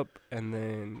makeup and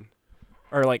then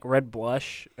or like red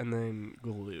blush and then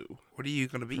glue What are you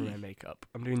gonna for be my makeup.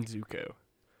 I'm doing Zuko.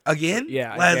 again?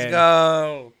 Yeah, Let's again.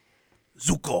 go,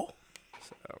 Zuko.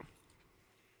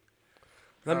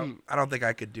 So I don't think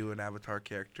I could do an Avatar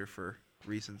character for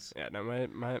reasons. yeah, no,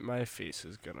 my face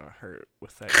is gonna hurt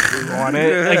with that glue on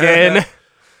it again.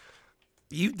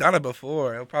 You've done it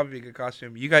before. It'll probably be a good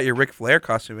costume. You got your Ric Flair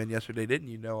costume in yesterday, didn't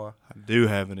you, Noah? I do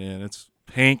have it in. It's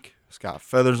pink. It's got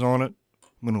feathers on it.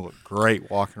 I'm going to look great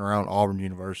walking around Auburn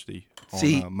University on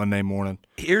See- Monday morning.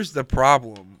 Here's the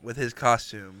problem with his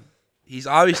costume. He's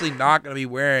obviously not going to be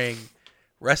wearing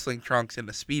wrestling trunks and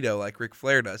a Speedo like Ric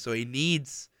Flair does, so he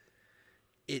needs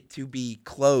it to be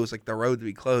closed, like the robe to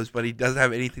be closed, but he doesn't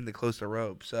have anything to close the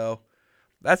robe. So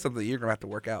that's something you're going to have to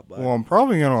work out, bud. Well, I'm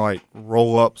probably going to like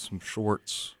roll up some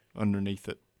shorts underneath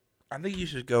it. I think you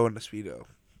should go in the Speedo.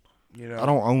 You know, I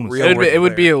don't own a real It would, Ric it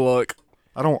would be Flair. a look.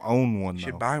 I don't own one You though.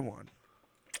 should buy one.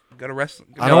 Go to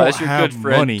wrestling. I No, don't as your have good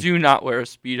friend, money. do not wear a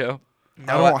Speedo.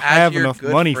 I don't as have your enough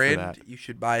good money for friend, that. You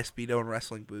should buy a Speedo and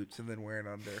wrestling boots and then wear it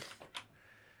under.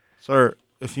 Sir,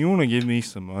 if you want to give me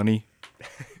some money,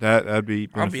 that'd be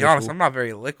I'll beneficial. be honest, I'm not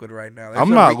very liquid right now. I'm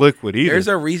not liquid either. There's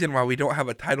a reason why we don't have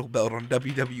a title belt on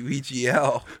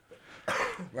WWEGL.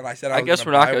 When I said I was guess gonna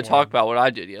we're not buy going to one. talk about what I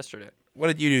did yesterday. What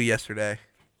did you do yesterday?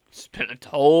 Spent a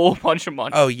whole bunch of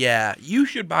money. Oh yeah, you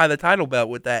should buy the title belt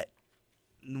with that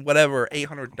whatever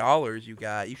 $800 you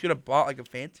got. You should have bought like a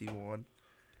fancy one.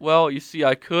 Well, you see,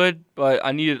 I could, but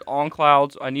I needed on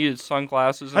clouds. I needed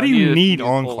sunglasses. How and do I you needed need new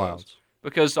on polos. clouds?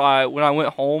 Because when I went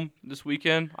home this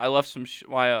weekend, I left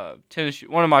my tennis shoes.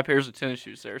 One of my pairs of tennis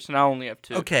shoes there, so now I only have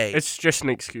 2. Okay, It's just an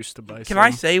excuse to buy. can I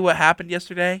say what happened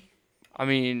yesterday? I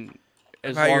mean,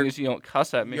 as About long your- as you don't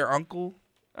cuss at me. Your uncle,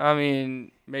 I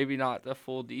mean, maybe not the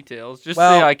full details. Just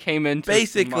Well, say I came into some money.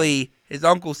 basically, his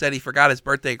uncle said he forgot his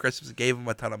birthday and Christmas and gave him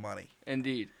a ton of money.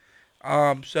 Indeed.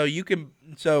 So you can,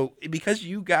 because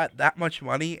you got that much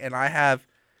money and I have,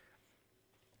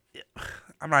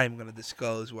 I'm not even gonna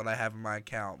disclose what I have in my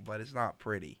account, but it's not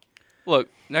pretty. Look,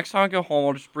 next time I go home,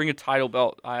 I'll just bring a title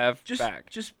belt I have Just back.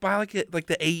 just buy like a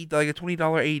 $20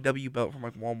 AEW belt from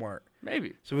like Walmart,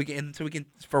 Maybe. so we can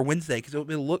for Wednesday because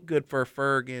it'll look good for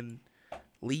Ferg and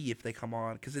Lee if they come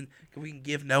on, because then we can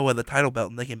give Noah the title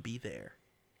belt and they can be there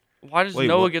Why does Wait,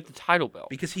 Noah what? get the title belt?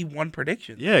 because he won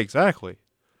predictions. Yeah, exactly.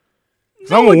 'Cause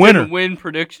Noah I'm a winner. didn't win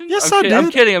predictions. Yes, I'm I I'm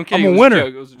did. kidding. I'm I'm kidding. a It was winner. A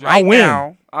joke. It was a joke. I Right win.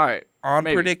 now All right. on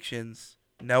Maybe. predictions,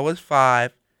 Noah's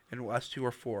 5 and us 2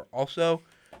 are 4. Also,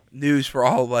 news for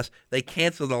all of us: they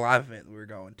canceled the live event we were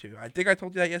going to. I think I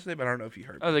told you that yesterday, but I don't know if you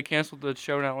heard. Oh, they canceled the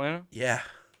show in Atlanta. Yeah,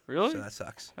 Really? so that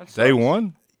sucks. That Day sucks.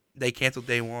 one. They canceled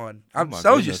day one. Oh I'm my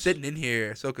so goodness. just sitting in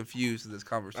here, so confused in this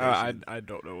conversation. I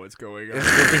don't know what's going on.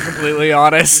 To be completely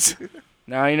honest.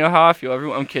 Now you know how I feel.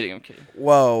 Everyone, I'm kidding. I'm kidding.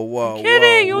 Whoa. I'm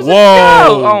kidding. It was Whoa. a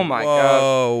joke. Oh my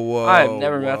god. Whoa. I have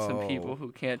never met some whoa. people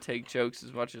who can't take jokes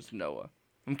as much as Noah.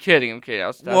 I'm kidding.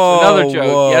 That's Whoa, another joke. Yet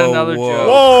whoa, another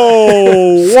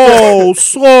whoa. joke. Whoa,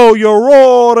 slow your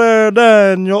roller,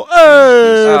 Daniel.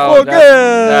 Hey, Oh, forget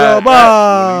that-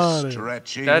 about it.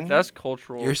 Stretching. That's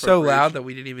cultural. You're so loud appropriation. that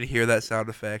we didn't even hear that sound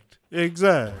effect.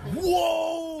 Exactly.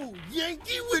 Whoa!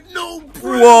 Yankee with no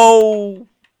breath. Whoa.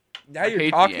 Now I you're hate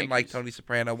the talking like Yankees. Tony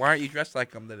Soprano. Why aren't you dressed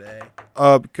like him today?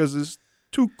 Because it's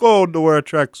too cold to wear a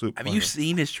tracksuit. Have you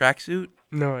seen his tracksuit?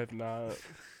 No, I've not.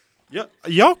 Yeah,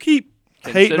 y'all keep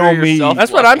hating Consider on me. yourself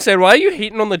That's what I'm saying. Why are you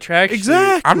hating on the track?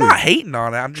 Exactly. I'm not hating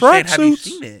on it. I'm just saying, have you Tracksuits.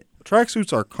 seen it?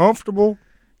 Tracksuits are comfortable.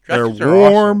 Tracksuits They're are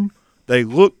warm. awesome. They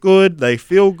look good. They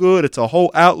feel good. It's a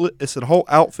whole outlet. It's a whole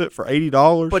outfit for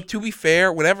 $80. But to be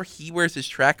fair, whenever he wears his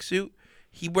tracksuit,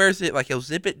 he wears it like he'll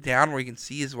zip it down where you can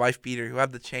see his wife beater. He'll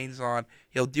have the chains on.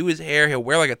 He'll do his hair. He'll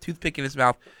wear like a toothpick in his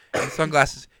mouth and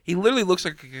sunglasses. He literally looks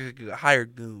like a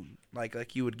hired goon,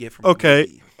 like you would get from a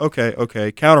movie.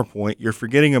 Okay. Counterpoint. You're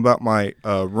forgetting about my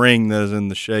ring that is in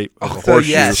the shape of a So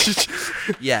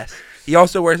horseshoe. yes. He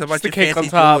also wears a bunch the of cake fancy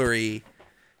on top. jewelry.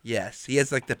 Yes, he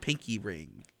has like the pinky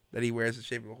ring that he wears in the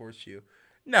shape of a horseshoe.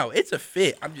 No, it's a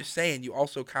fit. I'm just saying you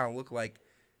also kind of look like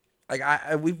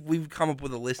we've come up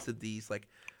with a list of these. Like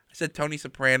I said, Tony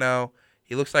Soprano.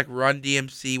 He looks like Run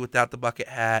DMC without the bucket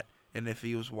hat, and if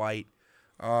he was white.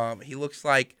 He looks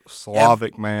like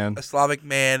Slavic man. a Slavic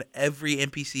man. Every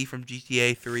NPC from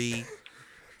GTA 3.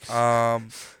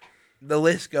 The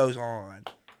list goes on.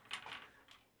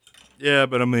 Yeah,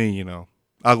 but I mean,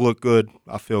 I look good,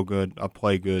 I feel good, I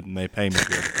play good, and they pay me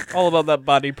good. All about that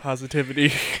body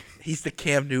positivity. He's the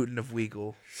Cam Newton of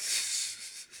Weagle.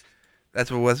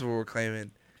 That's what we're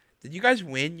claiming. Did you guys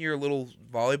win your little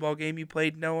volleyball game you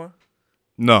played, Noah?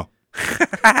 No.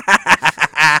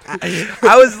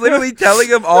 I was literally telling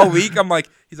him all week.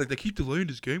 He's like, they keep delaying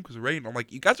this game because of rain. I'm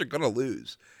like, you guys are gonna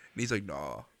lose. And he's like,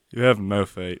 nah. You have no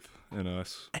faith in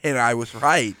us. And I was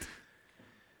right.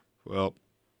 Well,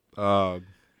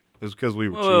 it's because we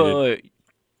were cheated. Wait.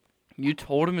 You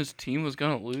told him his team was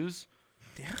gonna lose?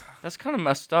 Yeah. That's kind of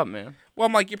messed up, man. Well,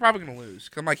 I'm like, you're probably gonna lose.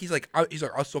 Cause I'm like, he's like, I'll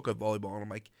suck at volleyball. And I'm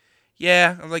like,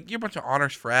 yeah. I'm like, you're a bunch of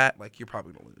honors frat. Like, you're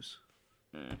probably gonna lose.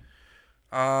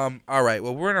 All right.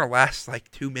 Well, we're in our last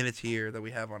 2 minutes here that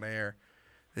we have on air.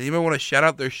 Does anybody want to shout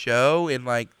out their show and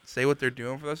say what they're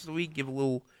doing for the rest of the week? Give a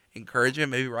little encouragement.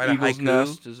 Maybe write Eagles a haiku.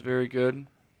 Nest is very good.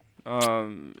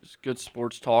 It's good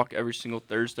sports talk every single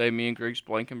Thursday. Me and Greg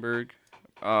Blankenberg.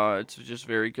 It's just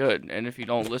very good. And if you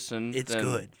don't listen, It's then,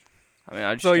 good. I mean,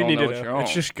 I just That's all you don't need know to what you're know. on.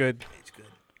 It's just good. It's good.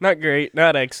 Not great,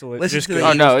 not excellent. Listen just to good. the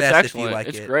Oh no, Eagles it's Nest if you excellent. like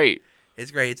It's it. great.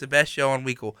 It's great. It's the best show on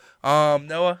Weekle.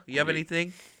 Noah, you have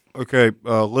anything? Okay,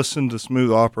 listen to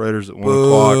Smooth Operators at 1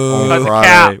 o'clock on That's a Friday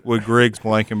cap. with Griggs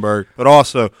Blankenberg. But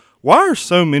also, why are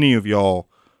so many of y'all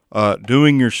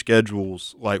doing your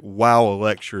schedules while a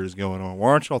lecture is going on? Why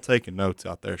aren't y'all taking notes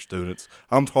out there, students?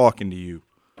 I'm talking to you.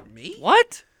 Me?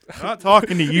 What? I'm not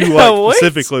talking to you Yeah, what?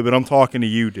 specifically, but I'm talking to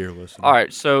you, dear listener. All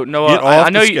right, so Noah, Get off I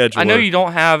know the you. I know scheduler. you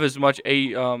don't have as much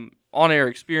on-air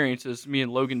experience as me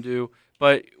and Logan do.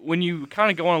 But when you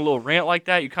kind of go on a little rant like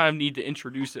that, you kind of need to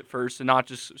introduce it first and not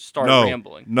just start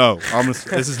rambling. No,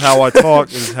 this is how I talk.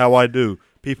 This is how I do.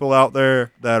 People out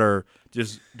there that are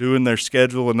just doing their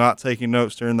schedule and not taking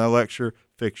notes during their lecture,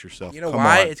 fix yourself. You know Come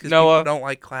why? on. It's because Noah. people don't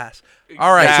like class.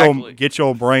 All right. Exactly. Get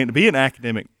your brain. Be an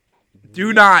academic.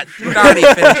 Do not even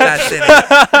finish that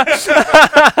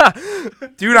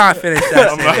sentence. Do not finish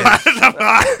that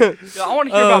sentence. Yeah, I want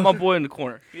to hear about my boy in the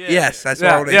corner. Yeah. Yes, that's what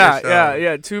I Yeah, want to hear. So.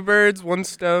 yeah. 2 birds, 1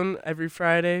 stone every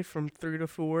Friday from 3 to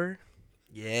 4,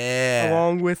 Yeah.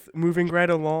 along with moving right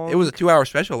along. It was a 2-hour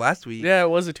special last week. Yeah, it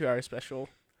was a 2-hour special.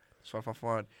 So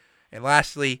fun. And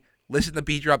lastly, listen to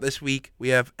Beat Drop this week. We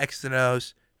have X's and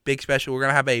O's, big special. We're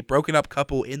going to have a broken up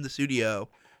couple in the studio.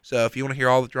 So if you want to hear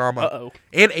all the drama. Uh-oh.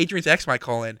 And Adrian's ex might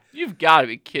call in. You've got to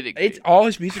be kidding me. It's all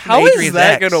his music from How Adrian's is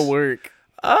that ex. going to work?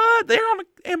 They're on an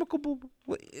amicable.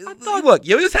 Look,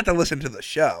 you just have to listen to the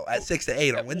show at 6 to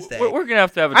 8 on Wednesday. We're going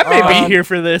to have a I may Um, be here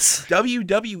for this.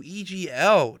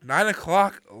 WWEGL 9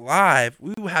 o'clock live.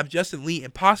 We will have Justin Lee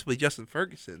and possibly Justin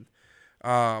Ferguson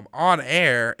on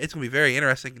air. It's gonna be very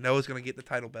interesting. Noah's gonna get the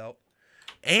title belt.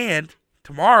 And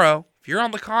tomorrow, if you're on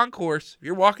the concourse, if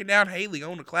you're walking down Haley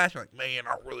going to class, you're like, man,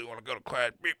 I really want to go to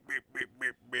class. Beep, beep, beep,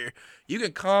 beep, beep. You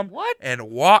can come and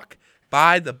walk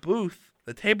by the booth,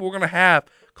 the table we're gonna have.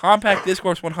 Compact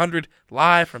Discourse 100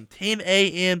 live from 10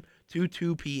 a.m. to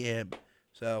 2 p.m.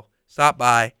 So stop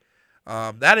by.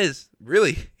 That is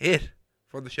really it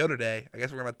for the show today. I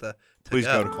guess we're gonna have to Please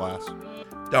go to class.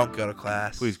 Don't go to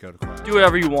class. Please go to class. Do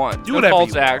whatever you want. Do No whatever calls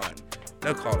you to want. action.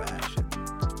 No call to action.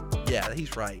 Yeah,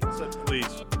 he's right. Please.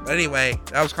 But anyway,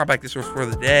 that was Compact Discourse for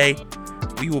the day.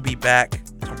 We will be back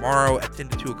tomorrow at 10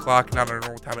 to 2 o'clock, not at our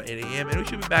normal time at 8 a.m. And we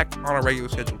should be back on our regular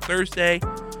schedule Thursday.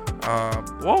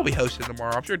 We'll all be hosting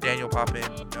tomorrow. I'm sure Daniel will pop in.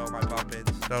 No, might pop in.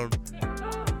 Stone.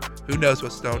 Who knows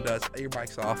what Stone does? Your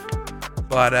mic's off.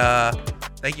 But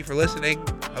thank you for listening.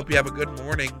 Hope you have a good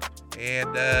morning.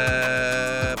 And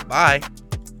bye.